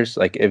linebackers,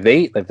 like if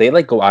they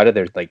like go out of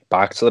their like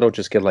box a little,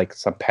 just get like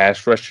some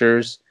pass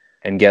rushers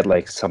and get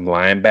like some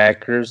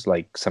linebackers,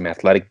 like some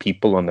athletic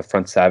people on the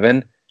front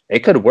seven, it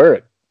could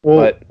work. Well,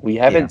 but we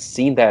haven't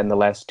seen that in the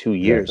last 2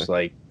 years. Exactly.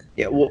 Like,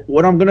 yeah, well,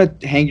 what I'm gonna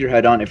hang your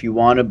head on, if you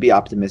want to be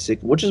optimistic,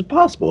 which is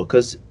possible,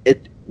 because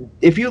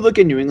if you look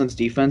at New England's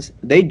defense,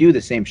 they do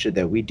the same shit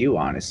that we do.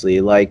 Honestly,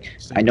 like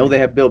I know they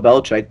have Bill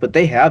Belichick, but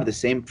they have the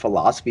same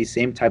philosophy,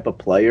 same type of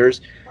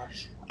players.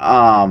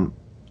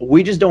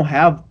 We just don't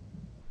have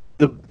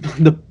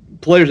the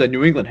players that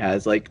New England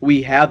has. Like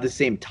we have the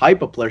same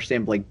type of player,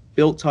 same like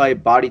build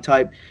type, body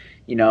type.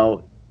 You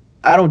know,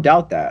 I don't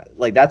doubt that.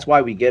 Like that's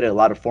why we get a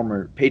lot of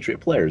former Patriot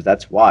players.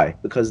 That's why,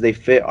 because they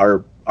fit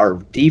our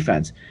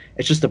defense.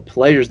 It's just the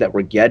players that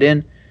we're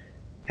getting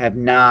have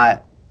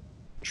not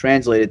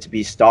translated to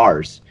be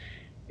stars.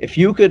 If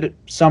you could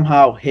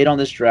somehow hit on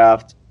this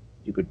draft,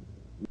 you could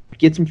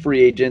get some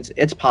free agents.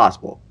 It's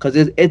possible because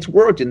it's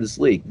worked in this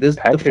league.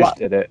 Packers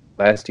did it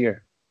last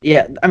year.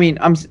 Yeah, I mean,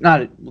 I'm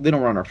not. They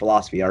don't run our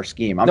philosophy, our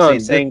scheme. I'm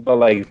saying, but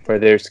like for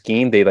their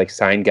scheme, they like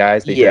signed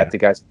guys, they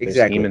drafted guys for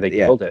their scheme, and they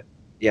killed it.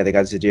 Yeah, they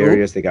got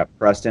Za'Darius, they got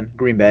Preston,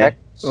 Green Bay.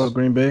 Oh,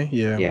 Green Bay,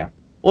 yeah. Yeah.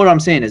 What I'm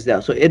saying is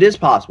that so it is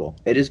possible.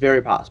 It is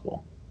very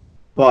possible,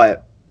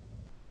 but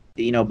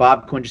you know,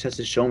 Bob Quinn just has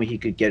to show me he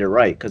could get it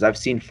right because I've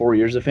seen 4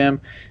 years of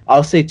him.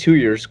 I'll say 2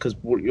 years because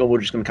we're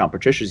just going to count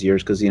Patricia's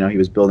years because he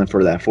was building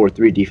for that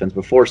 4-3 defense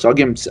before. So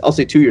I'll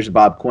say 2 years of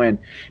Bob Quinn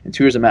and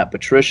 2 years of Matt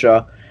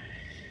Patricia.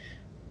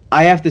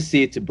 I have to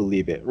see it to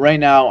believe it. Right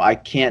now, I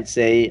can't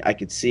say I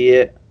could see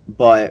it,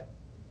 but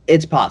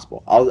it's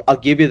possible. I'll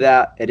give you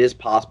that. It is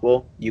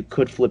possible. You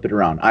could flip it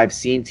around. I've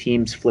seen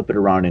teams flip it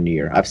around in a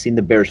year. I've seen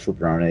the Bears flip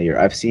it around in a year.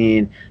 I've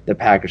seen the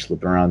Packers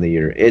flip it around in a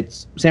year.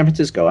 It's San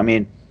Francisco. I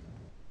mean,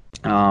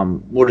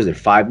 what is it?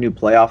 5 new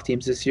playoff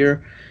teams this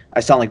year. I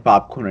sound like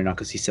Bob Quinn right now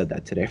because he said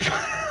that today.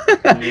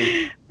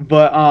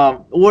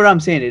 But what I'm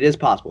saying, it is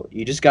possible.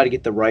 You just got to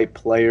get the right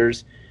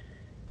players,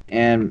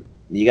 and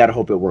you got to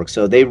hope it works.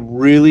 So they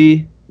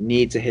really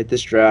need to hit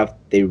this draft.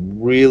 They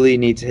really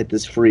need to hit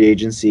this free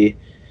agency.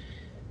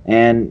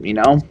 And,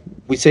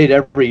 we say it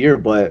every year,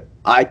 but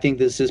I think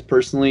this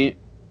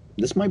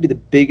might be the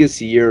biggest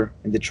year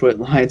in Detroit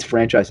Lions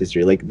franchise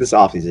history, like this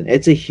offseason.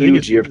 It's a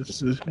huge year.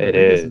 It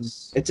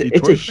is. It's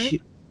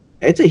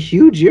a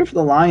huge year for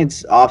the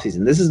Lions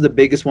offseason. This is the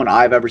biggest one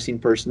I've ever seen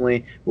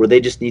personally where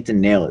they just need to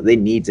nail it. They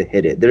need to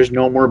hit it. There's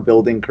no more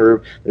building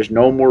curve. There's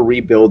no more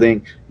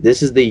rebuilding.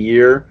 This is the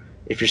year.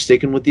 If you're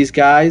sticking with these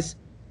guys,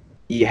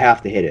 you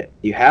have to hit it.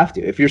 You have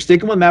to. If you're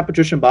sticking with Matt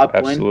Patricia and Bob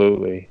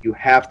Quinn, you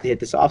have to hit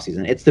this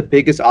offseason. It's the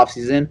biggest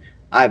offseason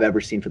I've ever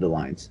seen for the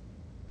Lions.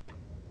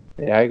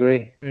 Yeah, I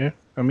agree. Yeah,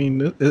 I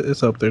mean,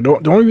 it's up there.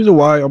 The only reason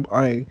why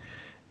I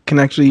can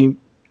actually,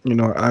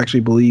 I actually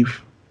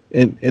believe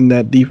in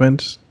that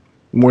defense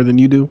more than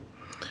you do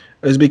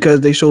is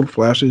because they showed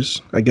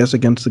flashes, I guess,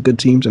 against the good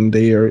teams, and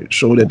they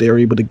showed that they were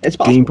able to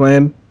game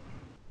plan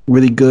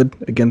really good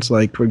against,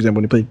 like, for example,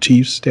 when they played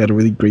Chiefs, they had a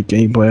really great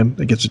game plan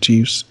against the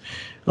Chiefs.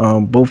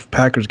 Both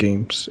Packers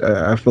games,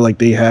 I feel like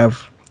they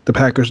have the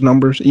Packers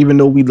numbers. Even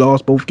though we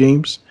lost both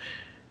games,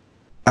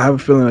 I have a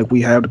feeling like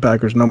we have the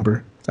Packers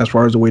number as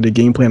far as the way they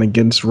game plan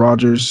against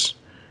Rodgers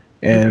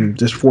and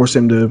just force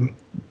him to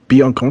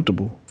be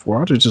uncomfortable.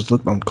 Rodgers just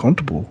looked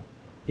uncomfortable.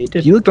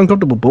 He looked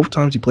uncomfortable both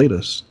times he played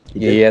us.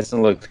 He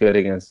hasn't looked good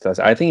against us.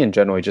 I think in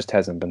general he just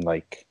hasn't been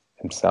like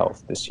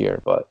himself this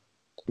year, but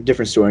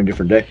different story,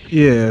 different day.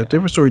 Yeah,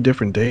 different story,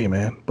 different day,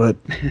 man. But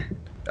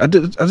I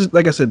just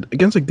like I said,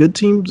 against a good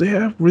team, they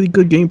have really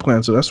good game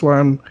plans. So that's why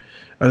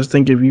I just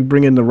think if you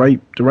bring in the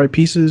right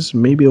pieces,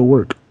 maybe it'll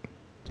work.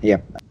 Yeah,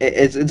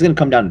 it's going to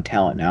come down to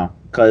talent now.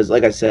 Because,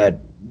 like I said,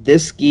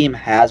 this scheme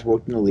has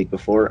worked in the league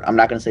before. I'm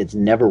not going to say it's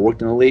never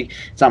worked in the league.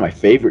 It's not my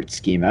favorite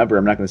scheme ever.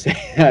 I'm not going to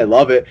say I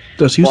love it.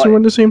 Does Houston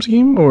run the same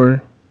scheme,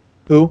 or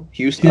who?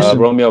 Houston?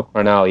 Romeo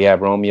Cornell. Yeah,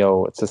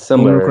 Romeo. It's a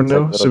similar.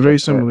 Romeo Cornell. It's very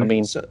similar. I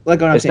mean,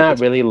 it's not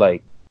really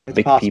like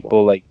big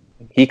people. Like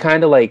he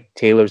kind of like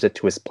tailors it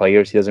to his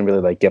players. He doesn't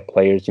really like get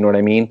players. You know what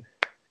I mean?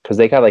 Because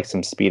they got like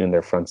some speed in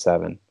their front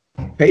seven.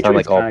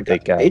 Patriots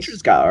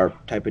got our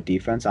type of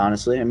defense,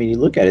 honestly. I mean, you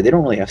look at it, they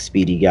don't really have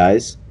speedy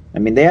guys. I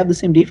mean, they have the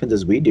same defense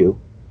as we do.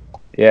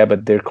 Yeah,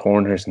 but their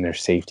corners and their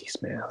safeties,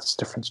 man, that's a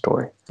different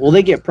story. Well,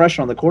 they get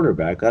pressure on the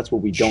quarterback. That's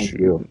what we don't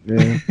do.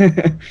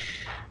 Yeah.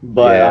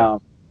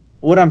 But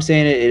what I'm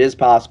saying, it is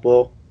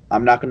possible.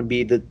 I'm not going to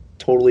be the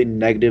totally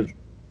negative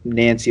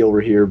Nancy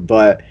over here,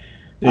 but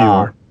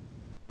I'm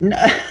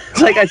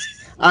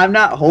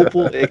not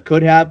hopeful it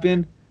could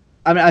happen.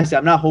 I mean,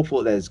 I'm not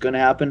hopeful that it's going to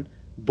happen,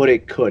 but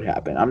it could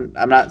happen.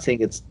 I'm not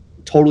saying it's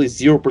totally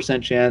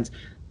 0% chance.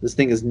 This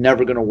thing is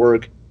never going to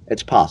work.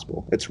 It's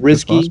possible. It's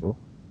risky,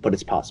 but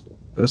it's possible.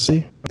 Let's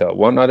see. The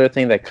one other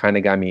thing that kind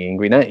of got me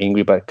angry, not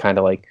angry, but kind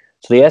of like,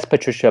 so they asked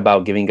Patricia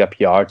about giving up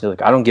yards. They're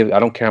like, I don't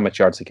care how much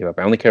yards they give up.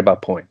 I only care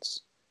about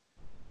points.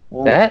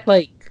 Well, That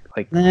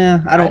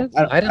nah, I I don't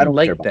don't care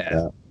like about that.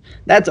 that.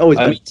 That's always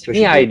I been mean, to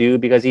me, I do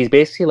because he's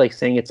basically like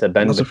saying it's a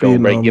bend but don't Philosophy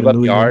in break. Give the up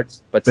New England.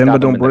 yards, but Bend stop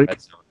but them don't in the break.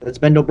 red zone. That's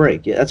bend don't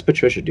break. Yeah, that's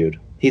Patricia, dude.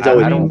 He's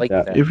always I don't been like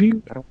that. that. If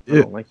you, I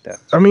don't like that.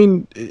 I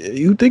mean,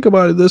 you think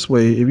about it this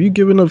way: if you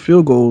giving up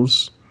field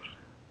goals,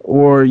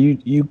 or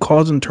you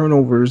causing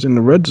turnovers in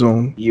the red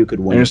zone, You could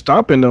and you're win.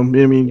 stopping them.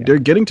 I mean, Yeah. they're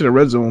getting to the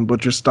red zone,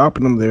 but you're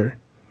stopping them there,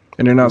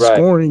 and they're not Right.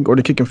 scoring, or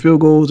they're kicking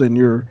field goals, and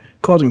you're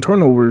causing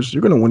turnovers.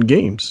 You're gonna win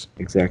games.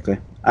 Exactly.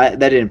 That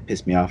didn't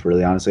piss me off,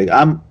 really, honestly.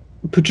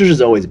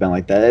 Patricia's always been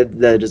like that.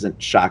 That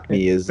doesn't shock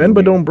me. Bend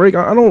but don't break.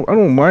 I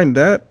don't mind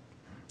that,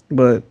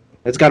 but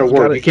It's got to you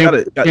work.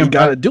 gotta you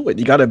gotta do it.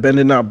 You gotta bend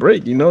and not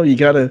break. You know, you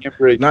gotta can't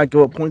break. not give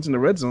up points in the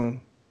red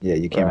zone. Yeah,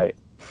 you can't. Right.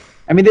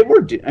 I mean, they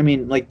were. I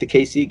mean, like the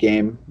KC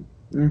game,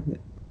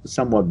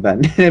 somewhat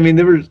bent. I mean,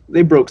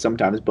 they broke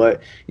sometimes,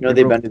 but They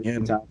they broke bent at the a few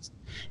end. times.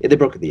 Yeah, they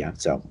broke at the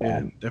end. So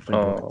Yeah,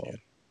 definitely broke at the end.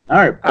 all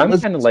right, I'm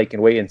kind of like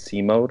in wait and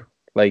see mode.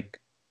 Like,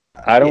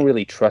 I don't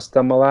really trust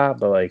them a lot,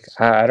 but like,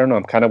 I don't know.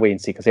 I'm kind of wait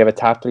and see because they have a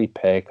top 3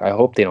 pick. I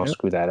hope they don't Yep.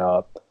 screw that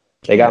up.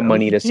 They got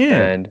money to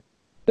spend.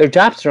 Their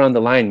jobs are on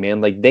the line,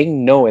 man. Like they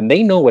know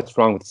what's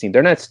wrong with the team.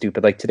 They're not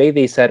stupid. Like today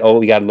they said, "Oh,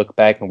 we got to look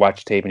back and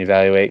watch tape and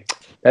evaluate."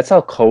 That's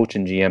how coach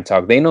and GM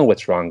talk. They know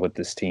what's wrong with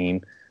this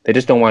team. They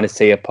just don't want to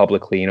say it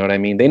publicly. You know what I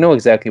mean? They know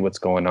exactly what's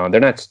going on.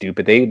 They're not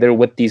stupid. They're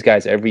with these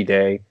guys every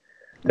day.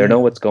 They know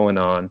what's going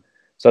on.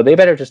 So they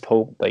better just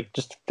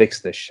just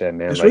fix this shit,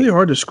 man. It's really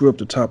hard to screw up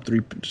the top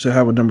 3 to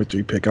have a number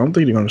 3 pick. I don't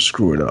think they're gonna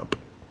screw it up.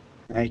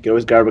 You could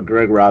always grab a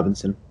Greg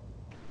Robinson.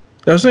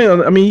 I was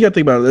saying, I mean, you got to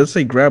think about it. Let's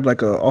say grab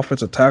like an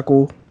offensive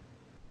tackle.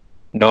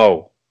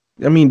 No.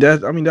 I mean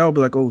that would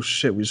be like, oh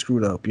shit, we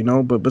screwed up, you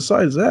know. But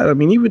besides that, I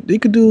mean, even they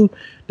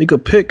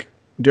could pick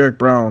Derek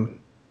Brown.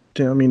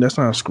 I mean, that's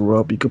not a screw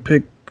up. You could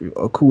pick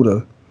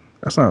Okuda.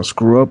 That's not a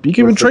screw up. You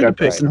can even trade the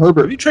pick.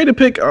 Herbert. If you trade a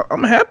pick,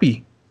 I'm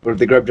happy. What if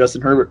they grab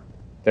Justin Herbert?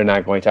 They're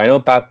not going to. I know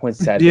Bob Quinn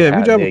said Yeah,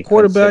 if you have a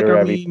quarterback, I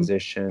every mean,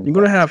 position. you're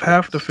gonna have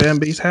half the fan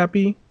base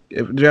happy.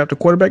 If you have the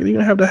quarterback, you're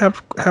gonna have to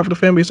have half the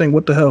fan base saying,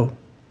 "What the hell?"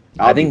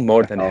 I think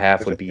more than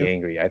half would be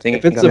angry. I think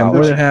if it's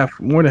more than half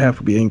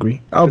would be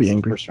angry. I'll be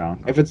angry. First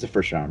round. If it's the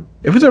first round.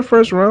 If it's our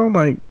first round,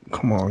 like,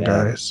 come on,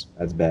 guys.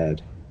 That's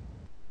bad.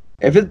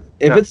 If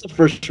it's the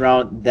first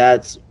round,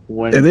 that's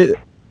when And it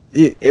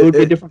would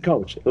be a different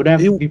coach. It would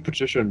have to be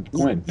Patricia and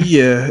Quinn.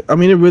 Yeah, I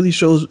mean, it really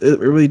shows. It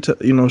really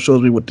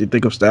shows me what they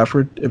think of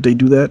Stafford if they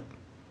do that.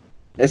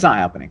 It's not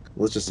happening.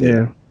 Let's just say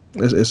that.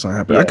 It's not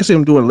happening. I can see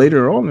them doing it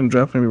later on in the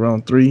draft, maybe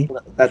round 3,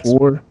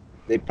 4.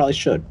 They probably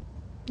should.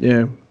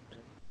 Yeah.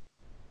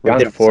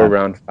 Round 4,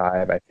 round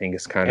 5, I think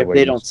is kind of where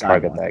you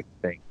target that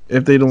thing.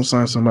 If they don't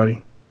sign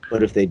somebody.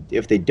 But if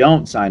they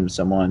don't sign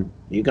someone,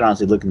 you can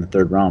honestly look in the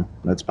 3rd round.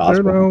 That's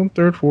possible. 3rd round,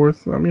 3rd,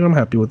 4th. I mean, I'm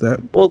happy with that.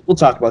 We'll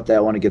talk about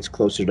that when it gets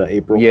closer to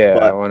April. Yeah,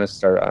 but let's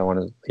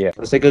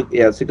take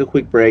a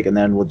quick break and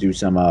then we'll do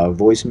some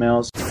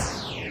voicemails.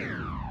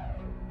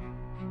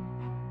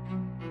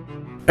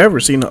 Ever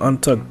seen an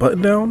untucked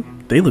button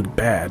down? They look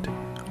bad.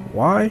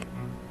 Why?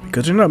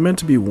 Because they're not meant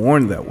to be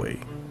worn that way.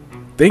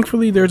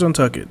 Thankfully, there's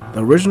Untuck It,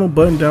 the original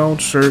button-down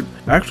shirt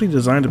actually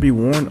designed to be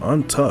worn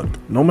untucked,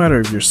 no matter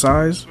if your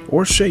size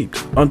or shape.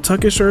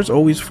 Untuck It shirts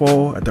always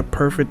fall at the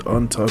perfect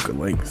untuck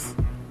length.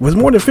 With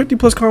more than 50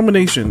 plus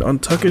combination,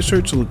 Untuck It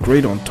shirts look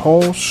great on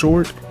tall,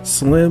 short,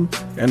 slim,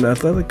 and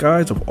athletic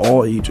guys of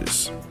all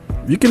ages.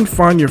 You can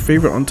find your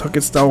favorite Untuck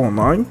It style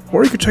online,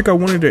 or you can check out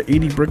one of their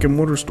 80 brick and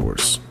mortar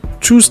stores.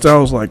 Choose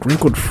styles like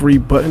wrinkled-free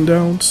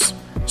button-downs,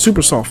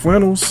 super soft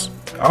flannels,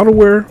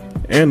 outerwear,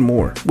 and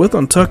more. With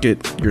Untuck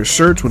It, your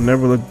shirts will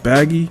never look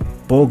baggy,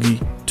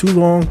 bulgy, too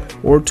long,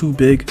 or too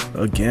big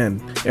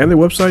again. And their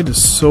website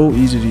is so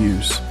easy to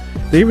use.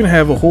 They even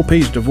have a whole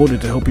page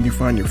devoted to helping you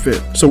find your fit.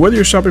 So whether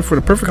you're shopping for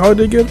the perfect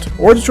holiday gift,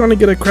 or just trying to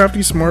get a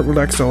crafty, smart,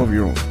 relaxed style of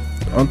your own,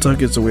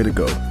 Untuck It's the way to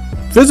go.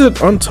 Visit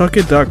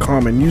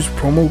untuckit.com and use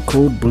promo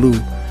code BLUE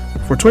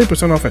for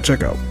 20% off at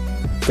checkout.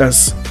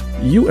 That's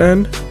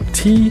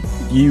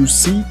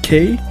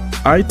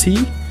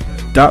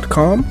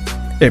untuckit.com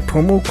and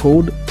promo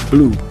code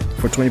BLUE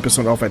for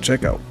 20% off at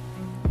checkout.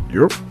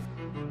 Yup.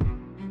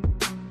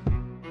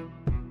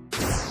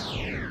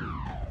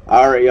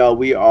 All right, y'all,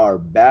 we are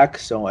back.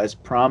 So as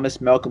promised,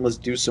 Malcolm, let's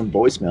do some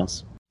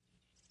voicemails.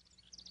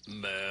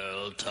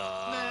 Mail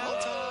time.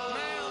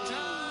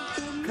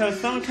 Cause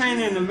some came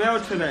in the mail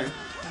today.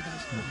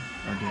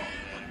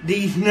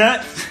 These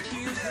nuts.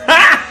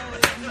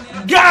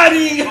 Got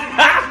him!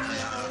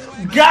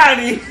 Got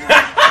him!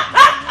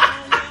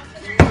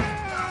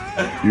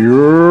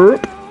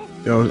 Yup.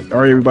 Yo, all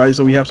right, everybody.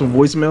 So we have some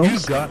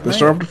voicemails. Let's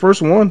start with the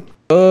first one.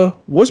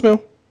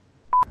 Voicemail.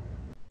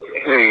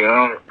 Hey,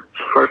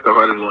 first off,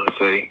 I just want to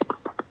say,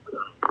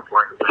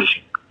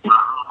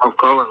 I'm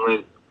calling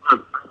with,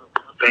 the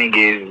thing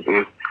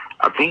is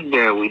I think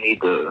that we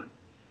need to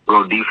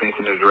go defense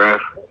in the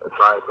draft.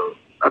 Aside from,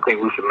 I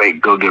think we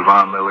should go get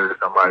Von Miller or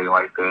somebody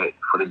like that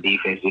for the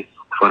defenses,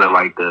 for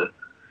the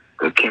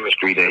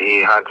chemistry, the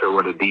head hunter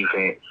with the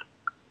defense,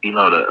 the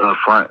up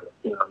front,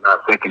 not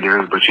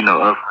secondaries, but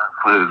up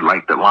front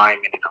for the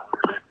linemen.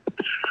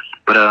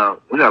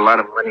 But we got a lot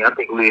of money. I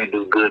think we can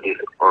do good this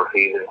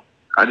offseason.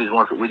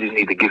 We just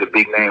need to get a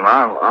big name.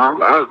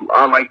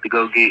 I like to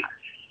go get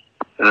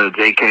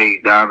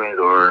J.K. Dobbins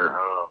or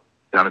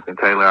Jonathan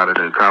Taylor out of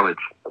the college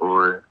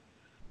or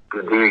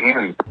Derrick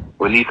Henry.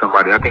 We need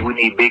somebody. I think we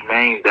need big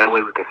names. That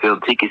way we can sell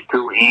tickets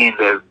to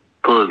and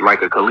put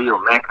like a Khalil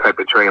Mack type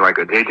of trade, like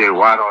a J.J.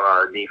 Watt on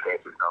our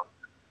defense, you know.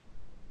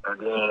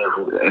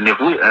 And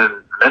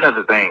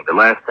another thing, the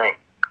last thing,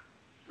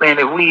 man,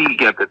 if we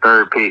get the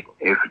third pick,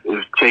 if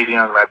Chase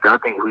Young left, I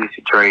think we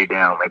should trade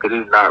down, man, because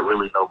there's not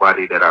really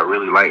nobody that I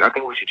really like. I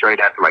think we should trade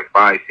down to like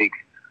 5, 6,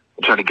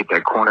 and try to get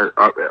that corner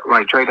up,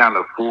 like trade down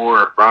to 4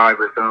 or 5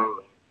 or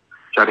something.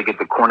 Try to get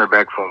the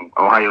cornerback from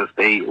Ohio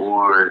State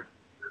or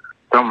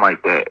something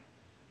like that.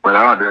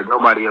 But there's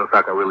nobody else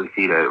I can really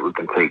see that we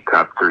can take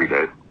top 3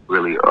 that's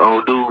really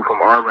old dude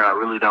from Auburn. I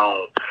really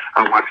don't.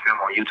 I watch them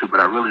on YouTube, but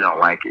I really don't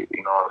like it.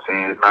 You know what I'm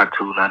saying? It's not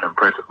too nothing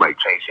impressive like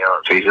Chase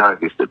Young. Chase Young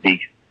is the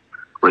beast.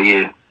 But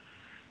yeah.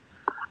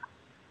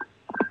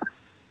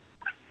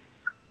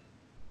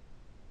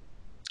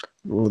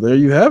 Well, there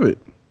you have it.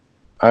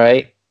 All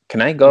right.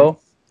 Can I go?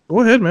 Go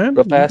ahead, man.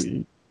 Real fast.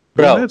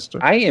 Bro,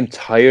 I am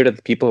tired of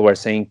the people who are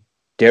saying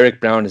Derrick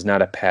Brown is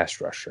not a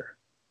pass rusher.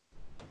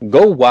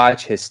 Go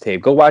watch his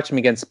tape. Go watch him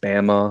against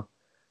Bama.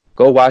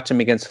 Go watch him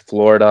against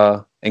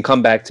Florida and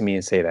come back to me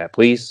and say that,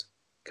 please.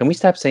 Can we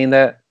stop saying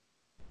that?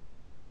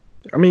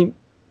 I mean,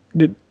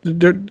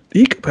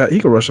 he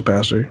could rush a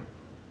passer.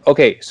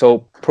 Okay, so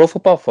Pro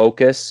Football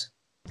Focus.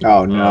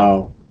 Oh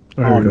no!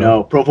 Oh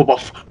no! Pro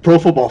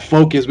Football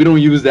Focus. We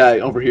don't use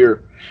that over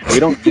here. We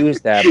don't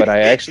use that, but I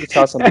actually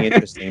saw something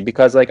interesting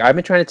because, like, I've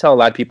been trying to tell a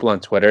lot of people on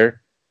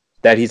Twitter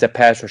that he's a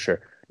pass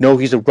rusher. No,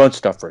 he's a run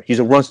stuffer. He's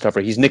a run stuffer.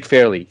 He's Nick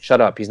Fairley.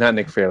 Shut up. He's not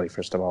Nick Fairley,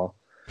 first of all.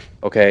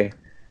 Okay.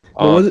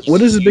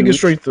 What is his biggest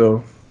strength,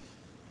 though?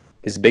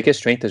 His biggest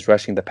strength is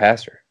rushing the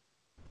passer.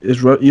 You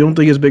don't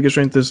think his biggest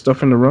strength is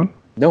stuff in the run?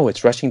 No,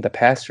 it's rushing the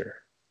passer.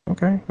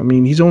 Okay. I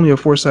mean, he's only a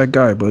 4-sack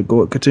guy, but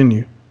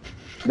continue.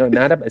 No,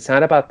 it's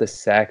not about the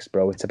sacks,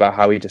 bro. It's about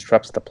how he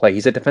disrupts the play.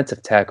 He's a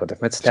defensive tackle.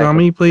 So how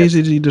many plays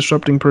is he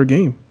disrupting per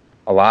game?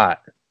 A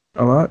lot.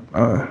 A lot?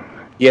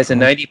 He has a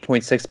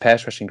 90.6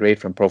 pass rushing grade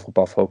from Pro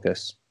Football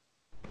Focus.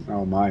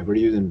 Oh my, we're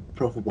using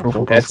Pro Football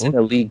Focus. That's an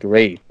elite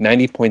grade.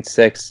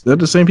 90.6. Is that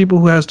the same people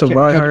who has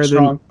Tavai higher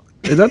than...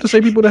 Is that the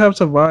same people that have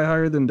Tavai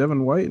higher than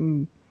Devin White?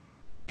 And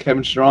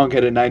Kevin Strong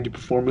had a 90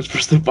 performance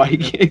versus the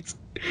Vikings.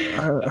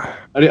 I'm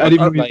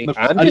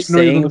just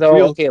saying,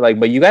 though, okay, like,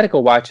 but you got to go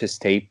watch his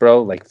tape,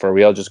 bro. Like, for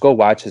real, just go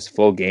watch his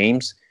full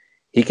games.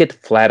 He could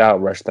flat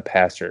out rush the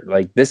passer.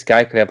 Like, this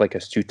guy could have, like,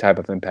 a Sue type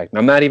of impact. And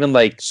I'm not even,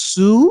 like...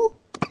 Sue?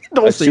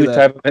 Don't say that.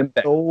 Type of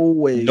impact. No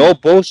way. No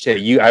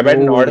bullshit. I read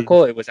an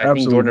article. It was, I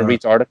think, Jordan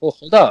Reed's article.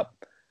 Hold up.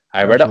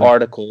 I read an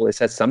article. It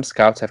said some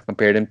scouts have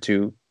compared him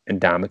to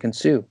Ndamukong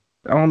Suh.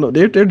 I don't know.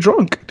 They're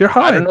drunk. They're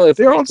high. I don't know if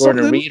they're on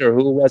Jordan something. Reed or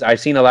who it was.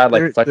 I've seen a lot of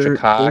like Fletcher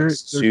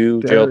Cox,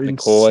 Sue, Gerald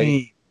McCoy.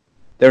 Insane.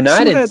 They're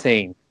not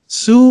insane.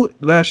 Sue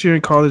last year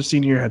in college,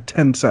 senior, had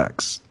 10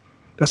 sacks.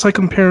 That's like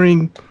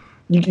comparing.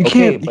 You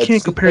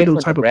can't compare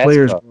those type of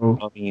players, bro.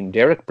 I mean,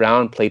 Derrick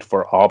Brown played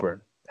for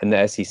Auburn in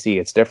the SEC.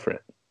 It's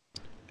different.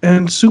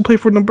 And Sue played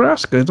for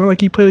Nebraska. It's not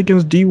like he played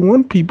against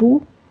D1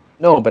 people.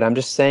 No, but I'm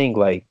just saying,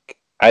 like,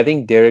 I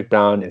think Derrick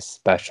Brown is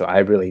special. I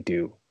really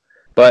do.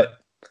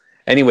 But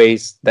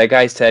anyways, that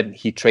guy said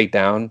he'd trade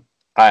down.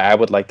 I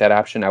would like that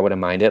option. I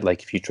wouldn't mind it.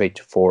 Like, if you trade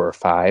to 4 or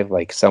 5,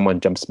 like someone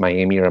jumps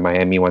Miami or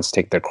Miami wants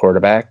to take their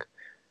quarterback,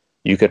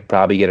 you could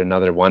probably get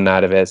another 1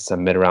 out of it,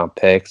 some mid-round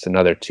picks,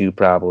 another 2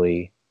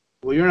 probably.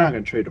 Well, you're not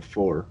going to trade to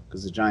 4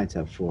 because the Giants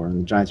have 4, and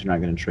the Giants are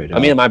not going to trade. I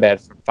mean, my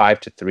bad, from 5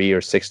 to 3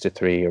 or 6 to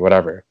 3 or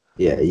whatever.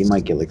 Yeah, you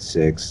might get like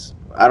 6.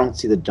 I don't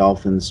see the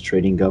Dolphins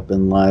trading up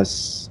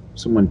unless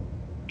someone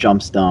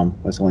jumps them.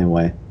 That's the only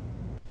way.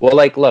 Well,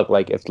 like, look,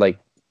 like if like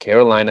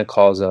Carolina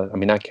calls us, I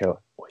mean, not Carolina.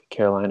 Wait,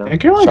 Carolina. Yeah,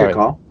 Carolina could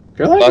call.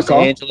 Los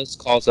Angeles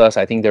calls us.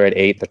 I think they're at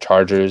 8. The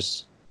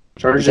Chargers.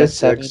 Chargers at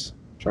 6.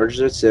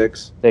 Chargers at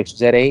 6. 6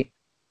 is at 8.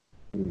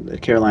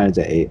 Carolina's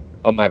at 8.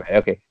 Oh my bad.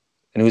 Okay,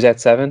 and who's at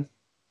 7?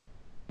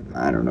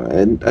 I don't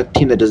know. A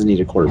team that doesn't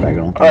need a quarterback. I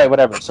don't think. All right,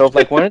 whatever. So if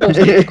like one of those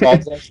teams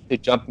calls us to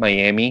jump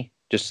Miami,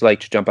 just like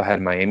to jump ahead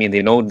of Miami, and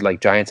they know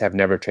like Giants have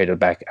never traded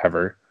back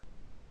ever.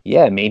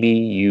 Yeah, maybe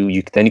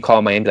you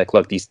call Miami like,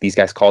 look, these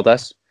guys called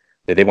us.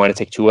 Did they want to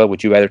take Tua?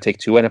 Would you rather take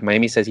Tua? And if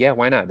Miami says, yeah,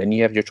 why not? Then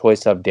you have your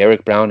choice of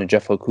Derrick Brown and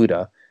Jeff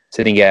Okudah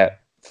sitting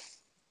at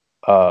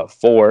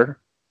 4.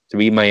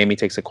 3, Miami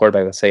takes a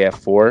quarterback, let's say at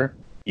 4.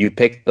 You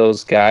pick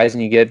those guys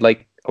and you get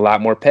like a lot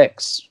more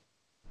picks.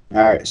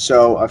 All right,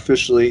 so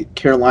officially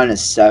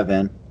Carolina's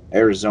 7,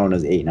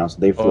 Arizona's 8 now, so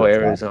they flipped. Oh,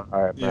 Arizona.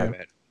 All right, my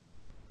bad.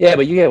 Yeah,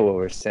 but you get what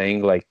we're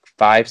saying. Like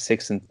 5,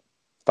 6, and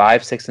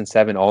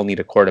 7 all need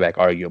a quarterback,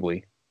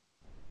 arguably.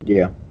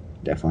 Yeah,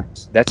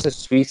 definitely. That's a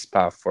sweet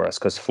spot for us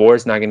because 4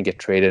 is not going to get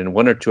traded, and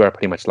 1 or 2 are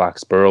pretty much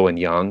locks, Burrow and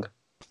Young.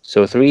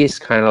 So 3 is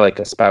kind of like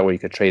a spot where you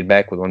could trade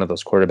back with one of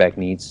those quarterback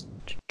needs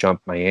to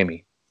jump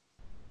Miami.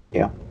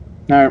 Yeah.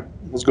 All right,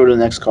 let's go to the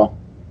next call.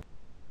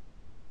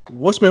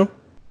 What's Mill?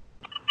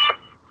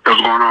 What's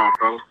going on,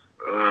 folks?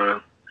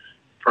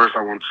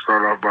 want to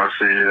start off by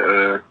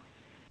saying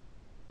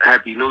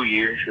Happy New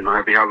Year.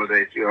 Happy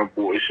holidays to y'all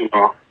boys.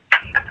 I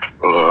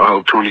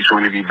hope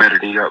 2020 be better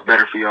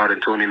for y'all than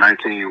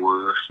 2019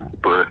 was.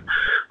 But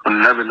on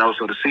another note,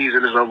 so the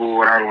season is over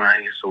with our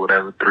Lions, so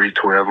whatever,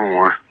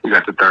 3-12-1. We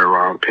got the third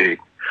round pick.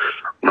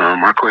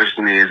 My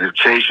question is, if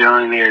Chase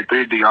Young there at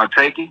 3, do y'all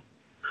take him?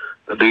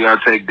 Or do y'all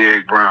take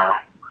Derrick Brown?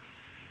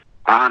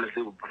 I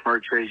honestly would prefer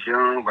Chase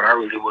Young, but I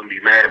really wouldn't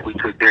be mad if we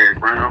took Derrick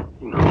Brown.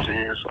 You know what I'm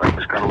saying? So I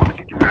just kind of want to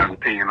get you guys'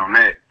 opinion on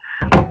that.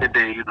 And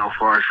then, as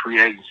far as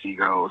free agency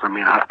goes,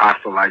 I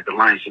feel like the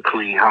Lions should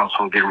clean house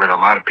on getting rid of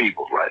a lot of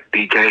people. Like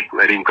DK,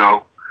 let him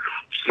go.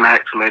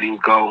 Snacks, let him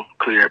go.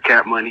 Clear up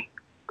cap money,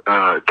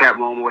 cap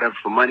loan, whatever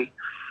for money.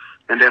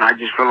 And then I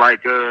just feel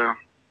like Derrick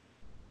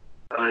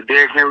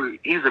Henry,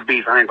 he's a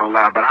beast, I ain't gonna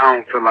lie, but I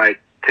don't feel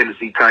like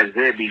Tennessee Titans,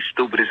 they'd be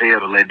stupid as hell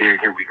to let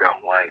Derrick Henry go.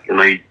 Like,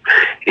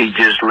 he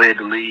just led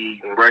the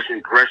league in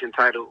rushing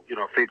title,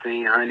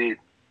 1,500,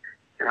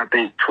 and I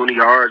think 20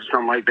 yards,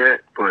 something like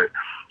that. But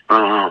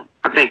I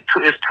think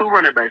it's 2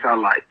 running backs I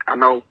like. I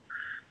know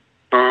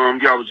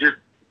y'all was just,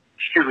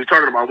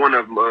 talking about one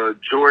of them,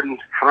 Jordan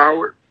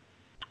Howard.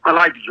 I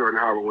liked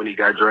Jordan Howard when he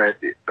got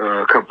drafted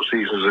a couple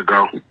seasons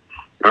ago.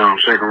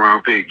 Second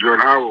round pick. Jordan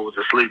Howard was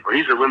a sleeper.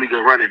 He's a really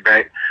good running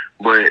back,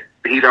 but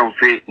he don't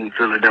fit in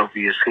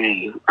Philadelphia's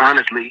scheme.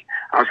 Honestly,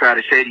 outside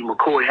of Shady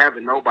McCoy,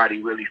 having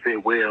nobody really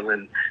fit well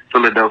in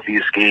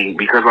Philadelphia's scheme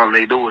because all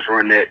they do is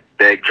run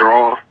that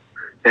draw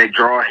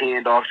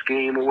handoff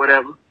scheme or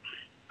whatever.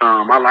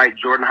 I like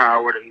Jordan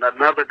Howard.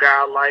 Another guy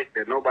I like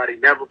that nobody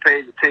never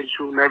pays attention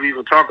to, never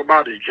even talk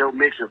about is Joe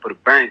Mixon for the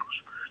Bengals.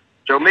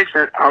 Joe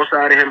Mixon,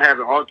 outside of him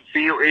having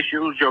off-the-field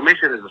issues, Joe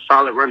Mixon is a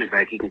solid running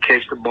back. He can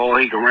catch the ball.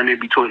 He can run in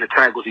between the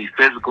tackles. He's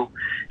physical,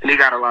 and he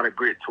got a lot of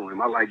grit to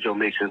him. I like Joe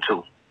Mixon,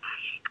 too.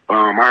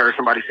 I heard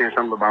somebody saying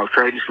something about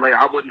trading Slay.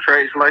 I wouldn't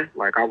trade Slay.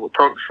 Like, I would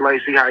talk to Slay,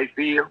 see how he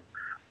feel.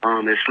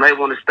 If Slay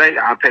want to stay,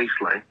 I'll pay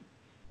Slay.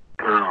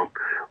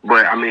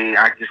 But,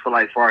 I just feel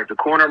like as far as the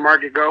corner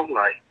market go,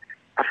 like,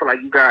 I feel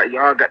like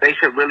they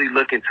should really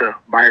look into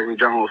Byron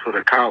Jones for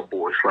the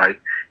Cowboys.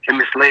 Like, him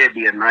and Slay would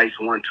be a nice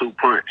 1-2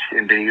 punch.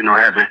 And then,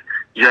 having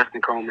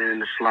Justin Coleman in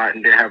the slot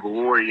and then have a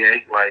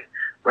Warrior. Like,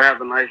 we'll have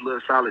a nice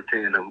little solid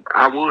tandem.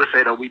 I would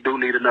say, though, we do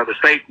need another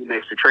safety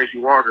next to Tracy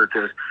Walker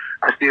because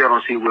I still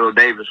don't see Will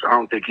Davis. I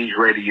don't think he's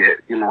ready yet,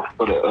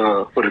 for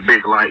the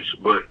big lights.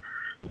 But,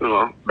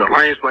 the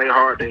Lions play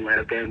hard. They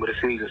last game of the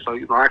season. So,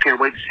 I can't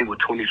wait to see what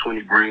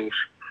 2020 brings.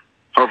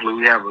 Hopefully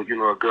we have a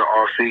good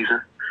off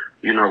season.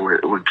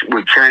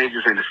 With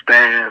changes in the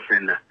staff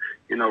and,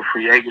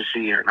 free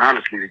agency and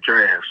honestly the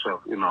draft.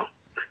 So,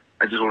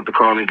 I just want to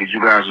call and get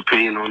you guys'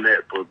 opinion on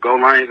that. But go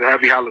Lions and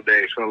happy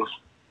holidays, fellas.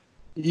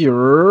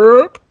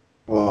 Europe.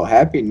 Well,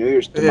 happy New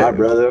Year's to my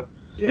brother.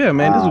 Yeah,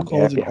 man. This is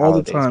calls in all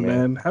the time,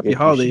 man. Happy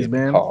holidays,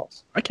 man.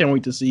 I can't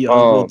wait to see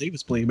Will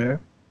Davis play, man.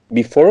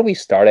 Before we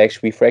start, we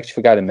actually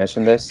forgot to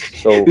mention this.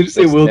 So did you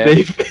say Will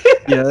Davis?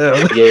 Yeah.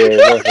 Yeah,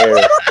 Will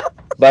Harris.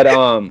 But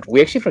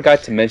we actually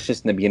forgot to mention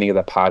this in the beginning of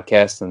the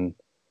podcast, and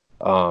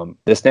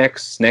this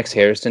next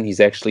Harrison, he's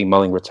actually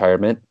mulling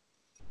retirement.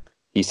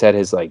 He said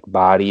his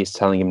body is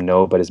telling him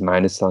no, but his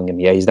mind is telling him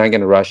yeah. He's not going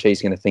to rush it.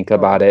 He's going to think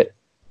about it.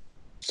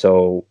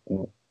 So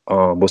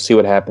we'll see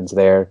what happens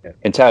there.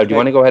 And Tyler, do you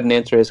want to go ahead and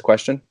answer his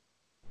question?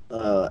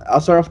 I'll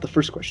start off with the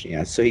first question.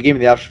 Yeah, so he gave me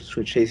the option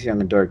between Chase Young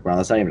and Derrick Brown.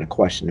 That's not even a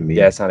question to me.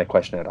 Yeah, it's not a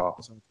question at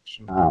all.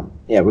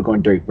 Yeah, we're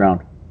going Derrick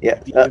Brown. Yeah.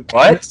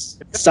 What?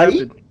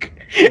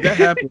 If that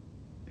happened,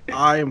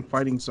 I am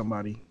fighting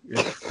somebody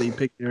if they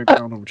pick Derrick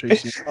Brown over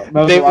Chase Young.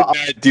 They would not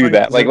do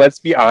that. Let's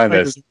be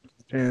honest.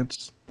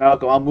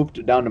 Malcolm, I'll move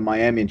down to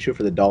Miami and cheer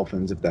for the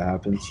Dolphins if that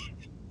happens.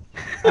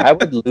 I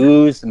would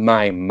lose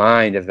my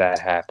mind if that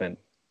happened.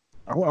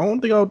 I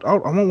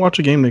won't watch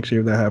a game next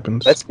year if that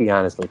happens. Let's be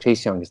honest,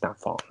 Chase Young is not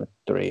falling at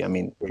 3.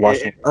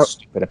 Washington's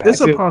stupid. It's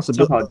a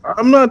possibility.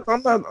 I'm not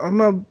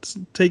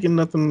taking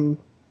nothing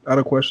out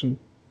of question.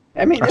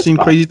 I've seen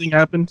crazy things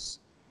happen.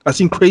 I've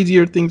seen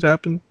crazier things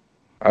happen.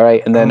 All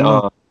right, and then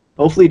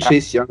hopefully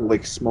Chase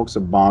Young smokes a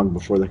bong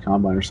before the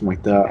combine or something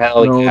like that.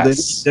 Hell no,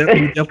 yes. they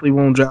definitely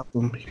won't draft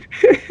him.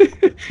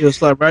 He'll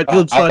slide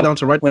down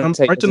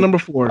to number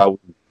 4.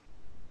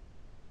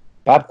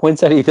 Bob Quinn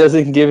said he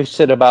doesn't give a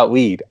shit about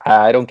weed.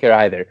 I don't care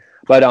either.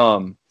 But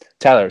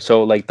Tyler,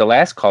 so the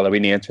last caller, we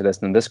didn't answer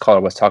this, and this caller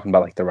was talking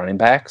about the running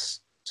backs.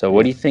 So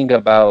what do you think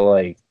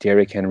about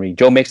Derrick Henry?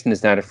 Joe Mixon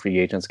is not a free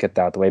agent. Let's get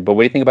that out of the way. But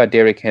what do you think about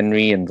Derrick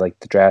Henry and the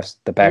drafts,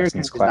 the backs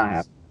in this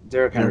class?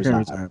 Derrick Henry's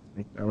not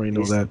happening. I already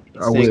know that.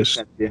 I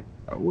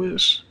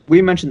wish.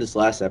 We mentioned this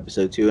last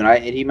episode too,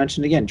 and he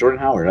mentioned again Jordan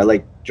Howard. I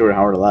like Jordan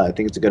Howard a lot. I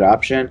think it's a good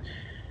option.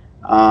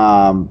 Who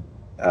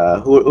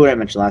did I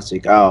mention last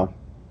week? Oh,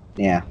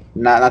 yeah,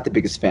 not the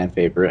biggest fan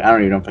favorite. I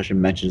don't even know if I should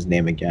mention his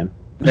name again.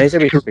 Nice to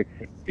be free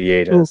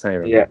agent.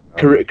 Yeah,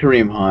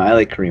 Kareem Hunt. I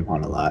like Kareem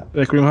Hunt a lot.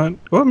 Yeah, Kareem Hunt.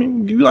 Well,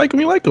 you like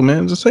him,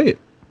 man. Just say it.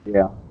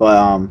 Yeah,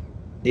 but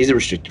he's a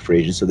restricted free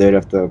agent, so they'd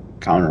have to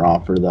counter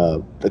offer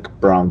the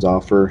Browns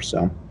offer.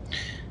 So.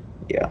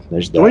 Yeah,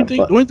 there's that. The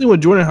only thing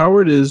with Jordan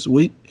Howard is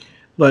will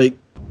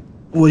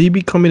he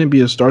be coming and be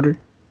a starter?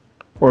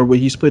 or would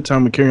he split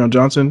time with Kerryon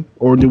Johnson,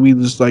 or do we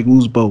just like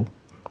lose Bo?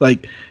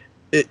 Like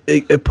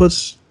it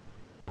puts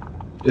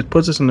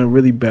us in a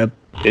really bad.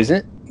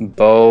 Isn't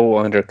Bo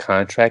under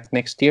contract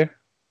next year?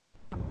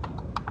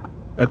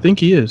 I think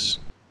he is.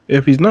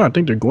 If he's not, I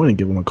think they're going to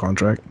give him a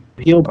contract.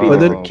 He'll be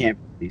there at camp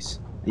release.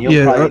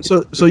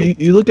 So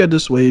you look at it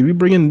this way: if you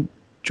bring in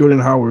Jordan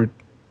Howard,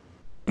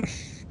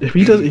 if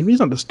he's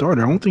not the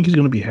starter, I don't think he's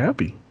going to be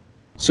happy.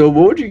 So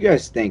what would you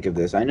guys think of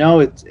this? I know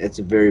it's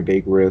a very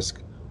big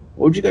risk.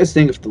 What would you guys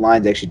think if the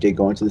Lions actually did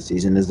go into the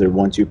season as their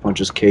 1-2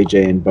 punches,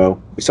 KJ and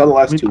Bo? We saw the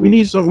last 2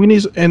 weeks. We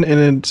need, and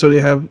then so they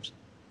have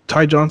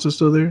Ty Johnson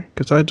still there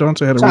because Ty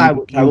Johnson had a Ty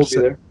will be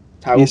there.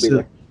 Ty will be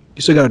there.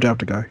 You still got to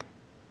draft a guy.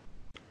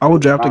 I will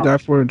draft a guy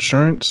for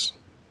insurance.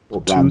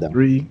 2,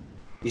 3.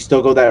 You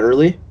still go that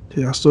early?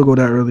 Yeah, I still go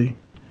that early.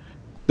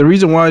 The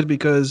reason why is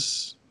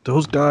because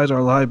those guys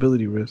are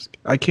liability risk.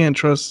 I can't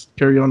trust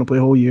Kerryon to play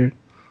a whole year.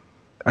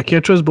 I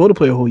can't trust Bo to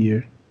play a whole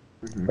year.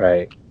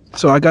 Right.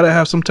 So I got to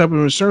have some type of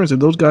insurance. If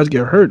those guys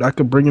get hurt, I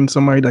could bring in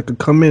somebody that could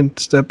come in,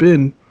 step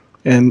in,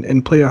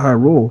 and play a high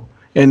role.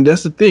 And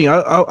that's the thing.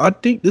 I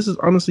think this is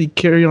honestly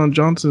Kerryon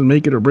Johnson's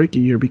make it or break it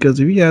year, because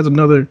if he has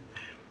another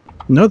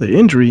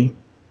injury,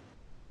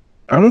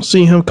 I don't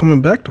see him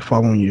coming back the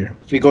following year.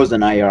 If he goes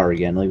on IR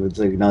again, like it's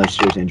like another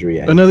serious injury.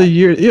 Another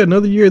year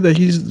that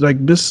he's like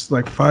missed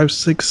like 5,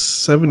 6,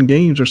 7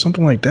 games or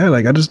something like that.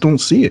 Like I just don't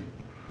see it.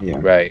 Yeah.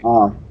 Right.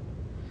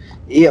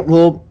 Yeah.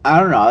 Well, I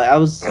don't know. I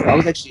was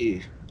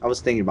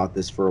thinking about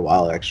this for a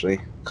while actually,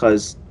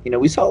 because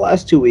we saw the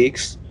last 2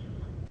 weeks.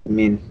 I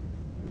mean,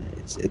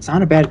 it's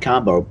not a bad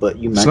combo, but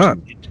you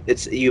mentioned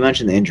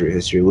the injury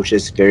history, which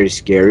is very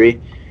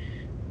scary.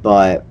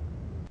 But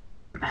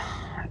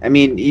I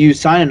mean, you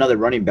sign another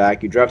running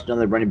back, you draft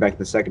another running back in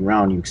the second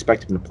round, you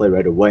expect him to play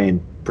right away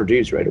and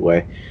produce right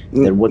away.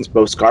 Then what's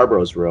Bo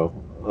Scarborough's role?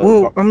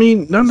 Well, I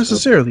mean, not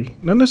necessarily,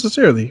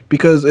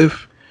 because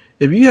if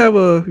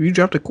you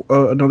draft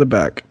another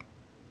back,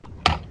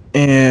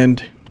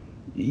 and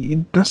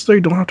you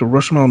necessarily don't have to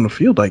rush him out on the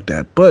field like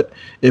that. But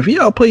if he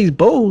outplays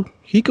Bo,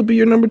 he could be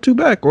your number 2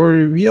 back, or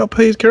if he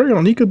outplays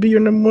Kerryon, he could be your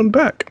number 1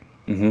 back.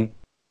 Mm-hmm.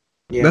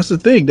 Yeah. That's the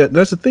thing.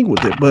 That's the thing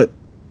with it.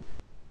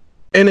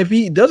 And if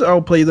he does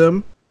outplay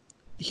them,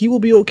 he will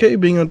be okay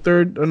being a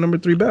number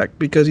 3 back,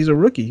 because he's a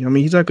rookie. I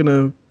mean, he's not going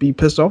to be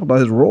pissed off about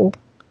his role.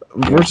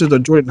 Versus a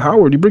Jordan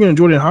Howard, you bring in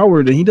Jordan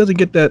Howard and he doesn't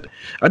get that.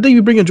 I think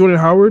you bring in Jordan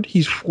Howard,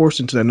 he's forced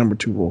into that number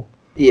 2 role.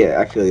 Yeah,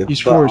 I feel you. He's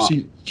forced.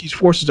 He's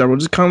forced into that role.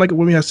 Just kind of like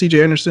when we had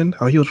C.J. Anderson,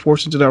 how he was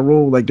forced into that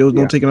role. Like there was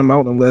no taking him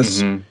out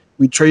unless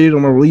we traded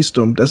him or released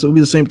him. It would be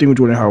the same thing with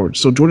Jordan Howard.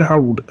 So Jordan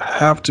Howard would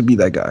have to be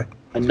that guy.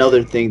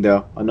 Another thing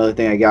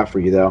I got for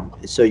you though.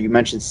 So you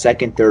mentioned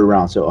second, third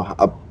round. So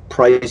a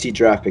pricey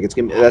draft pick. It's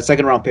gonna be, that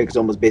second round pick is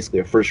almost basically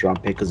a first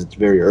round pick because it's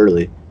very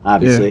early.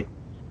 Obviously,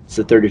 it's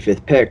the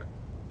 35th pick.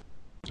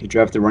 You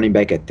draft the running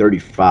back at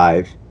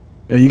 35.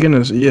 Yeah, you're gonna.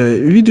 Yeah,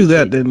 if you do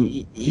that, then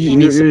he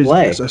needs to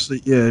play.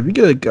 Yeah, if you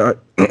get a guy,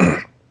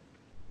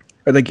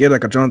 or they get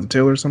like a Jonathan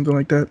Taylor or something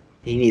like that,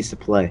 he needs to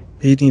play.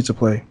 He needs to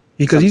play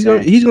because he's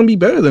gonna be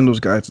better than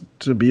those guys.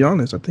 To be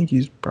honest, I think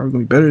he's probably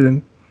gonna be better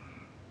than.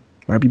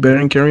 Might be better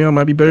than Kerryon,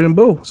 might be better than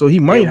Bo. So he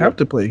might have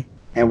to play.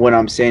 And what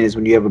I'm saying is,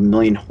 when you have a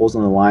million holes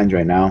on the lines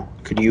right now,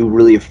 could you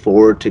really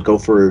afford to go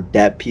for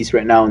that piece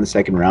right now in the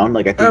second round?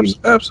 Like I think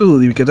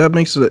absolutely, because that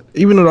makes it.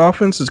 Even though the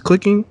offense is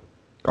clicking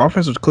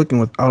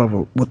without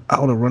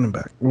a running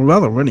back,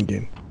 without a running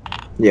game.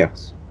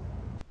 Yes.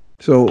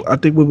 So I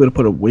think we're going to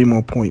put up way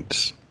more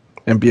points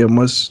and be a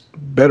much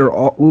better.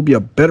 We'll be a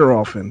better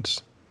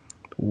offense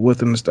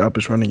with an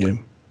established running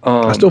game.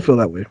 I still feel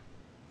that way.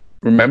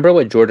 Remember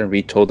what Jordan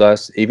Reed told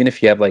us? Even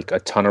if you have like a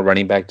ton of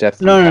running back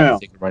depth, no.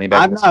 Running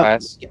back in this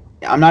class.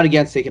 I'm not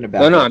against taking a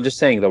back. No, I'm just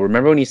saying though.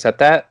 Remember when he said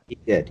that? He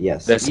did,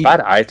 yes. The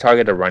spot I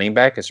target a running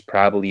back is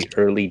probably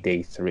early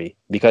day 3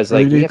 because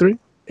like day 3?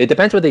 It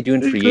depends what they do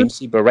in free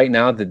agency, but right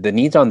now the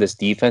needs on this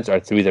defense are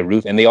through the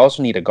roof, and they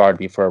also need a guard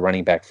before a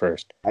running back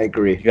first. I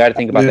agree. You got to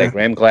think about that.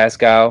 Graham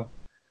Glasgow.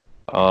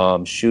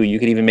 You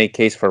could even make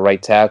case for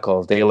right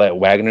tackle. If they let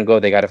Wagner go,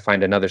 they got to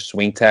find another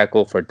swing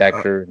tackle for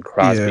Decker and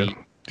Crosby. Yeah.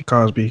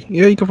 Crosby.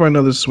 Yeah, you can find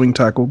another swing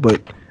tackle, but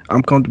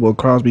I'm comfortable with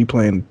Crosby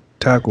playing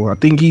tackle. I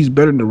think he's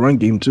better in the run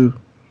game too.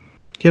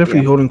 He had a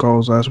few holding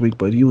calls last week,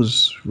 but he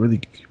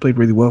played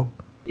really well.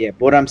 Yeah,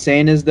 but what I'm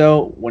saying is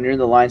though, when you're in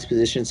the Lions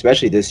position,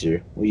 especially this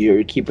year, when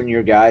you're keeping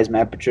your guys,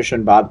 Matt Patricia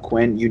and Bob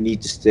Quinn, you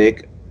need to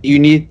stick. You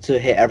need to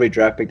hit every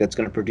draft pick that's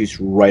going to produce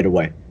right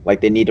away.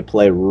 Like they need to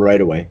play right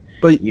away.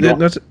 But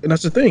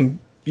that's the thing.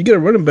 You get a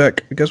running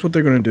back, guess what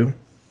they're going to do?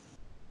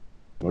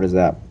 What is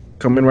that?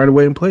 Come in right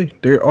away and play.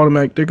 They're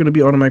automatic. They're going to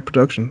be automatic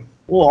production.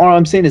 Well, all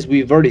I'm saying is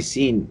we've already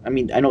seen. I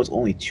mean, I know it's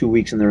only 2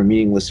 weeks and there were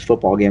meaningless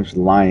football games for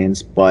the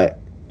Lions, but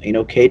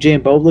KJ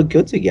and Bo look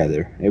good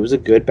together. It was a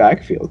good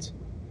backfield.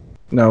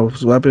 Now,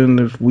 what's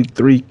happening if week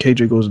 3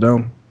 KJ goes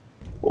down?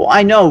 Well,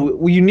 I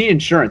know you need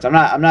insurance. I'm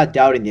not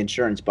doubting the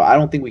insurance, but I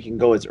don't think we can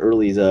go as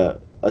early as a.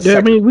 Yeah,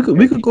 I mean, we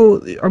could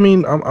go. I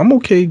mean, I'm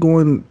okay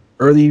going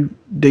early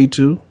day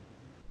 2.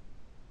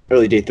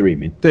 Early day 3,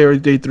 man. Early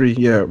day 3,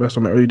 yeah, that's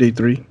on my early day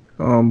 3.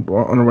 on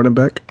a running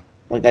back.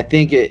 Like I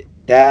think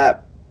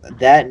that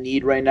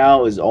need right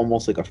now is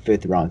almost like a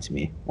 5th round to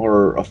me,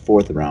 or a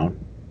 4th round.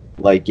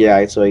 Like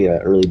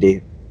early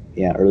day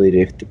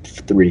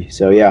 3.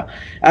 So yeah,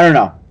 I don't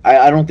know.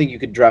 I don't think you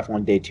could draft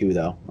one day 2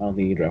 though. I don't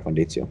think you can draft one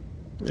day 2.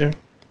 Yeah.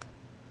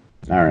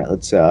 All right,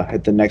 let's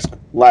hit the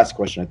last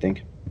question. I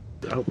think.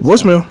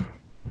 Voicemail.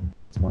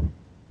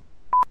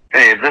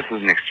 Hey, this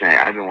is Nick J.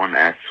 I've been wanting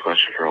to ask this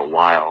question for a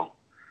while.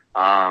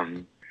 How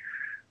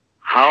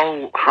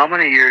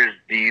many years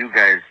do you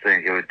guys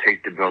think it would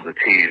take to build a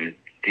team?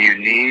 Do you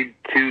need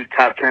 2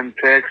 top 10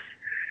 picks?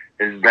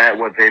 Is that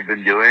what they've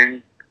been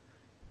doing?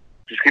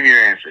 Just give me your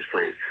answers,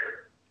 please.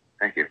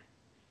 Thank you.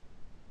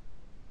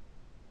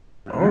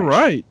 All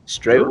right.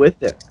 Straight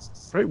with it.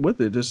 Straight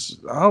with it. Just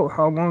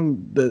how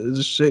long does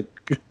this shit?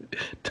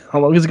 How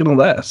long is it gonna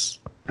last?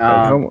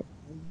 How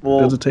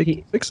does it take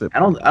to fix it? I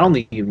don't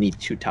think you need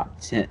 2 top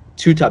 10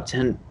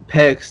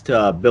 picks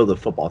to build a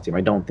football team.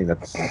 I don't think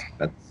that's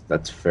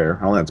fair.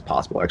 I don't think that's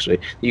possible. Actually,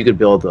 you could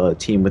build a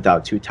team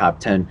without 2 top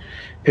 10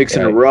 picks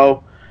in a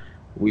row.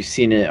 We've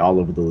seen it all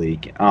over the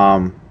league.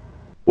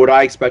 What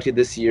I expected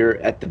this year,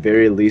 at the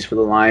very least, for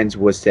the Lions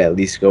was to at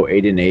least go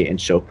 8-8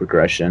 and show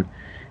progression,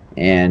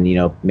 and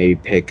maybe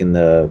pick in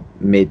the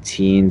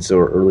mid-teens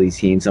or early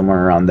teens,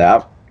 somewhere around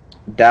that.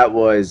 That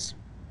was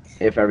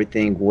if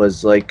everything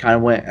was like kind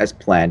of went as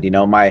planned.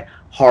 My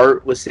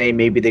heart was saying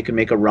maybe they could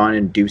make a run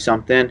and do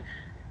something.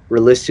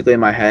 Realistically, in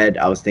my head,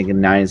 I was thinking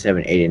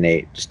 9-7,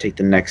 8-8, just take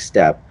the next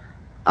step.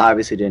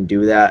 Obviously, didn't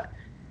do that.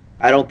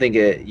 I don't think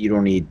you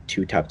don't need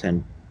 2 top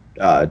 10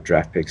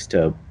 draft picks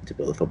to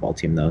build a football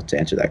team, though, to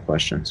answer that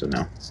question. So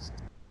no.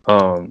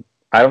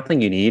 I don't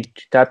think you need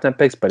 2 top 10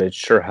 picks, but it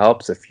sure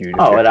helps if you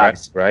right?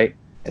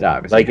 It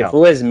obviously helps. If it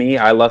was me,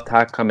 I love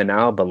Todd coming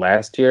out, but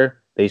last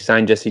year they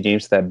signed Jesse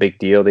James to that big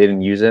deal. They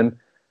didn't use him.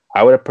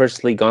 I would have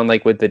personally gone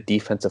with the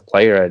defensive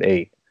player at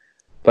 8.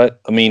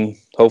 But I mean,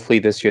 hopefully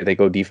this year they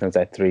go defense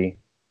at 3.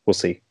 We'll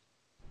see.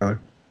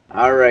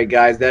 All right,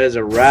 guys, that is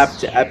a wrap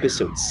to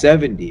episode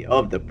 70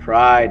 of the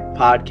Pride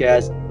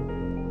Podcast.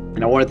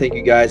 And I want to thank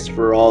you guys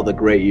for all the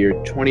great year.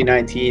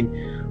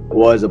 2019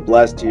 was a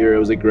blessed year. It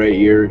was a great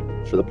year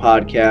for the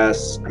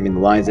podcast. I mean,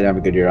 the Lions didn't have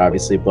a good year,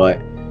 obviously, but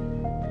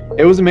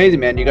it was amazing,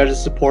 man. You guys'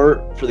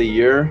 support for the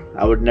year,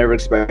 I would never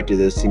expected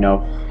this.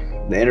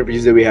 The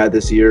interviews that we had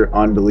this year,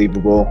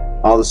 unbelievable.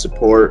 All the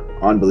support,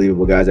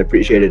 unbelievable, guys. I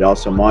appreciate it all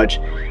so much.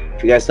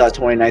 If you guys thought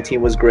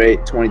 2019 was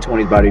great,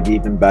 2020 is about to be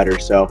even better.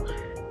 So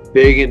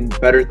big and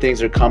better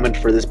things are coming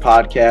for this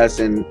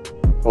podcast, and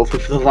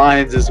hopefully for the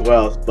Lions as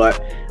well.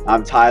 But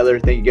I'm Tyler.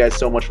 Thank you guys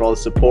so much for all the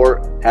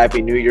support.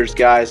 Happy New Year's,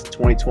 guys.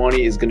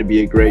 2020 is going to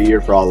be a great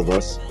year for all of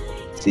us.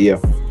 See you.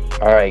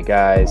 All right,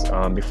 guys.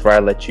 Before I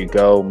let you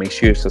go, make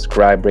sure you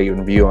subscribe, rate,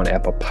 and review on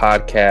Apple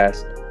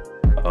Podcasts.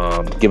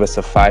 Give us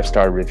a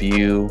 5-star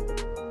review.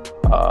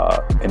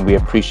 And we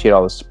appreciate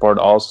all the support.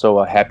 Also,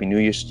 a Happy New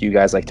Year's to you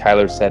guys. Like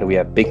Tyler said, we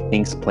have big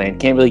things planned.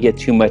 Can't really get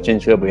too much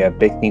into it, but we have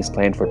big things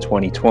planned for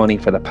 2020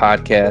 for the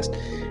podcast.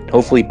 And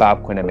hopefully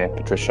Bob, Quinn, and Matt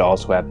Patricia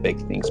also have big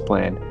things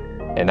planned.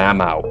 And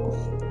I'm out.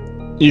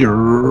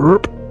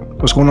 Yerp.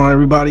 What's going on,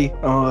 everybody?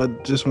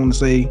 Just want to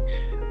say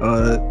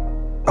I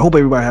hope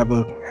everybody have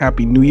a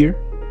happy new year.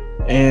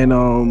 And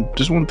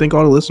just want to thank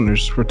all the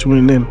listeners for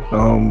tuning in.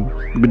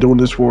 We've been doing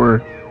this for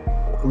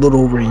a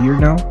little over a year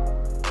now.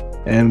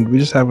 And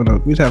we're having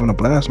a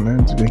blast, man.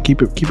 Just gonna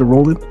keep it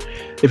rolling.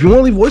 If you want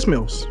to leave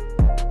voicemails,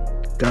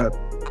 got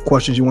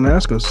questions you want to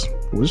ask us,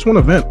 we just want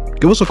to vent,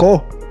 give us a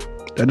call.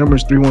 That number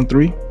is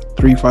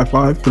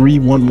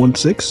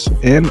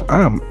 313-355-3116. And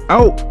I'm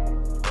out.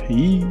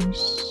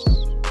 Peace.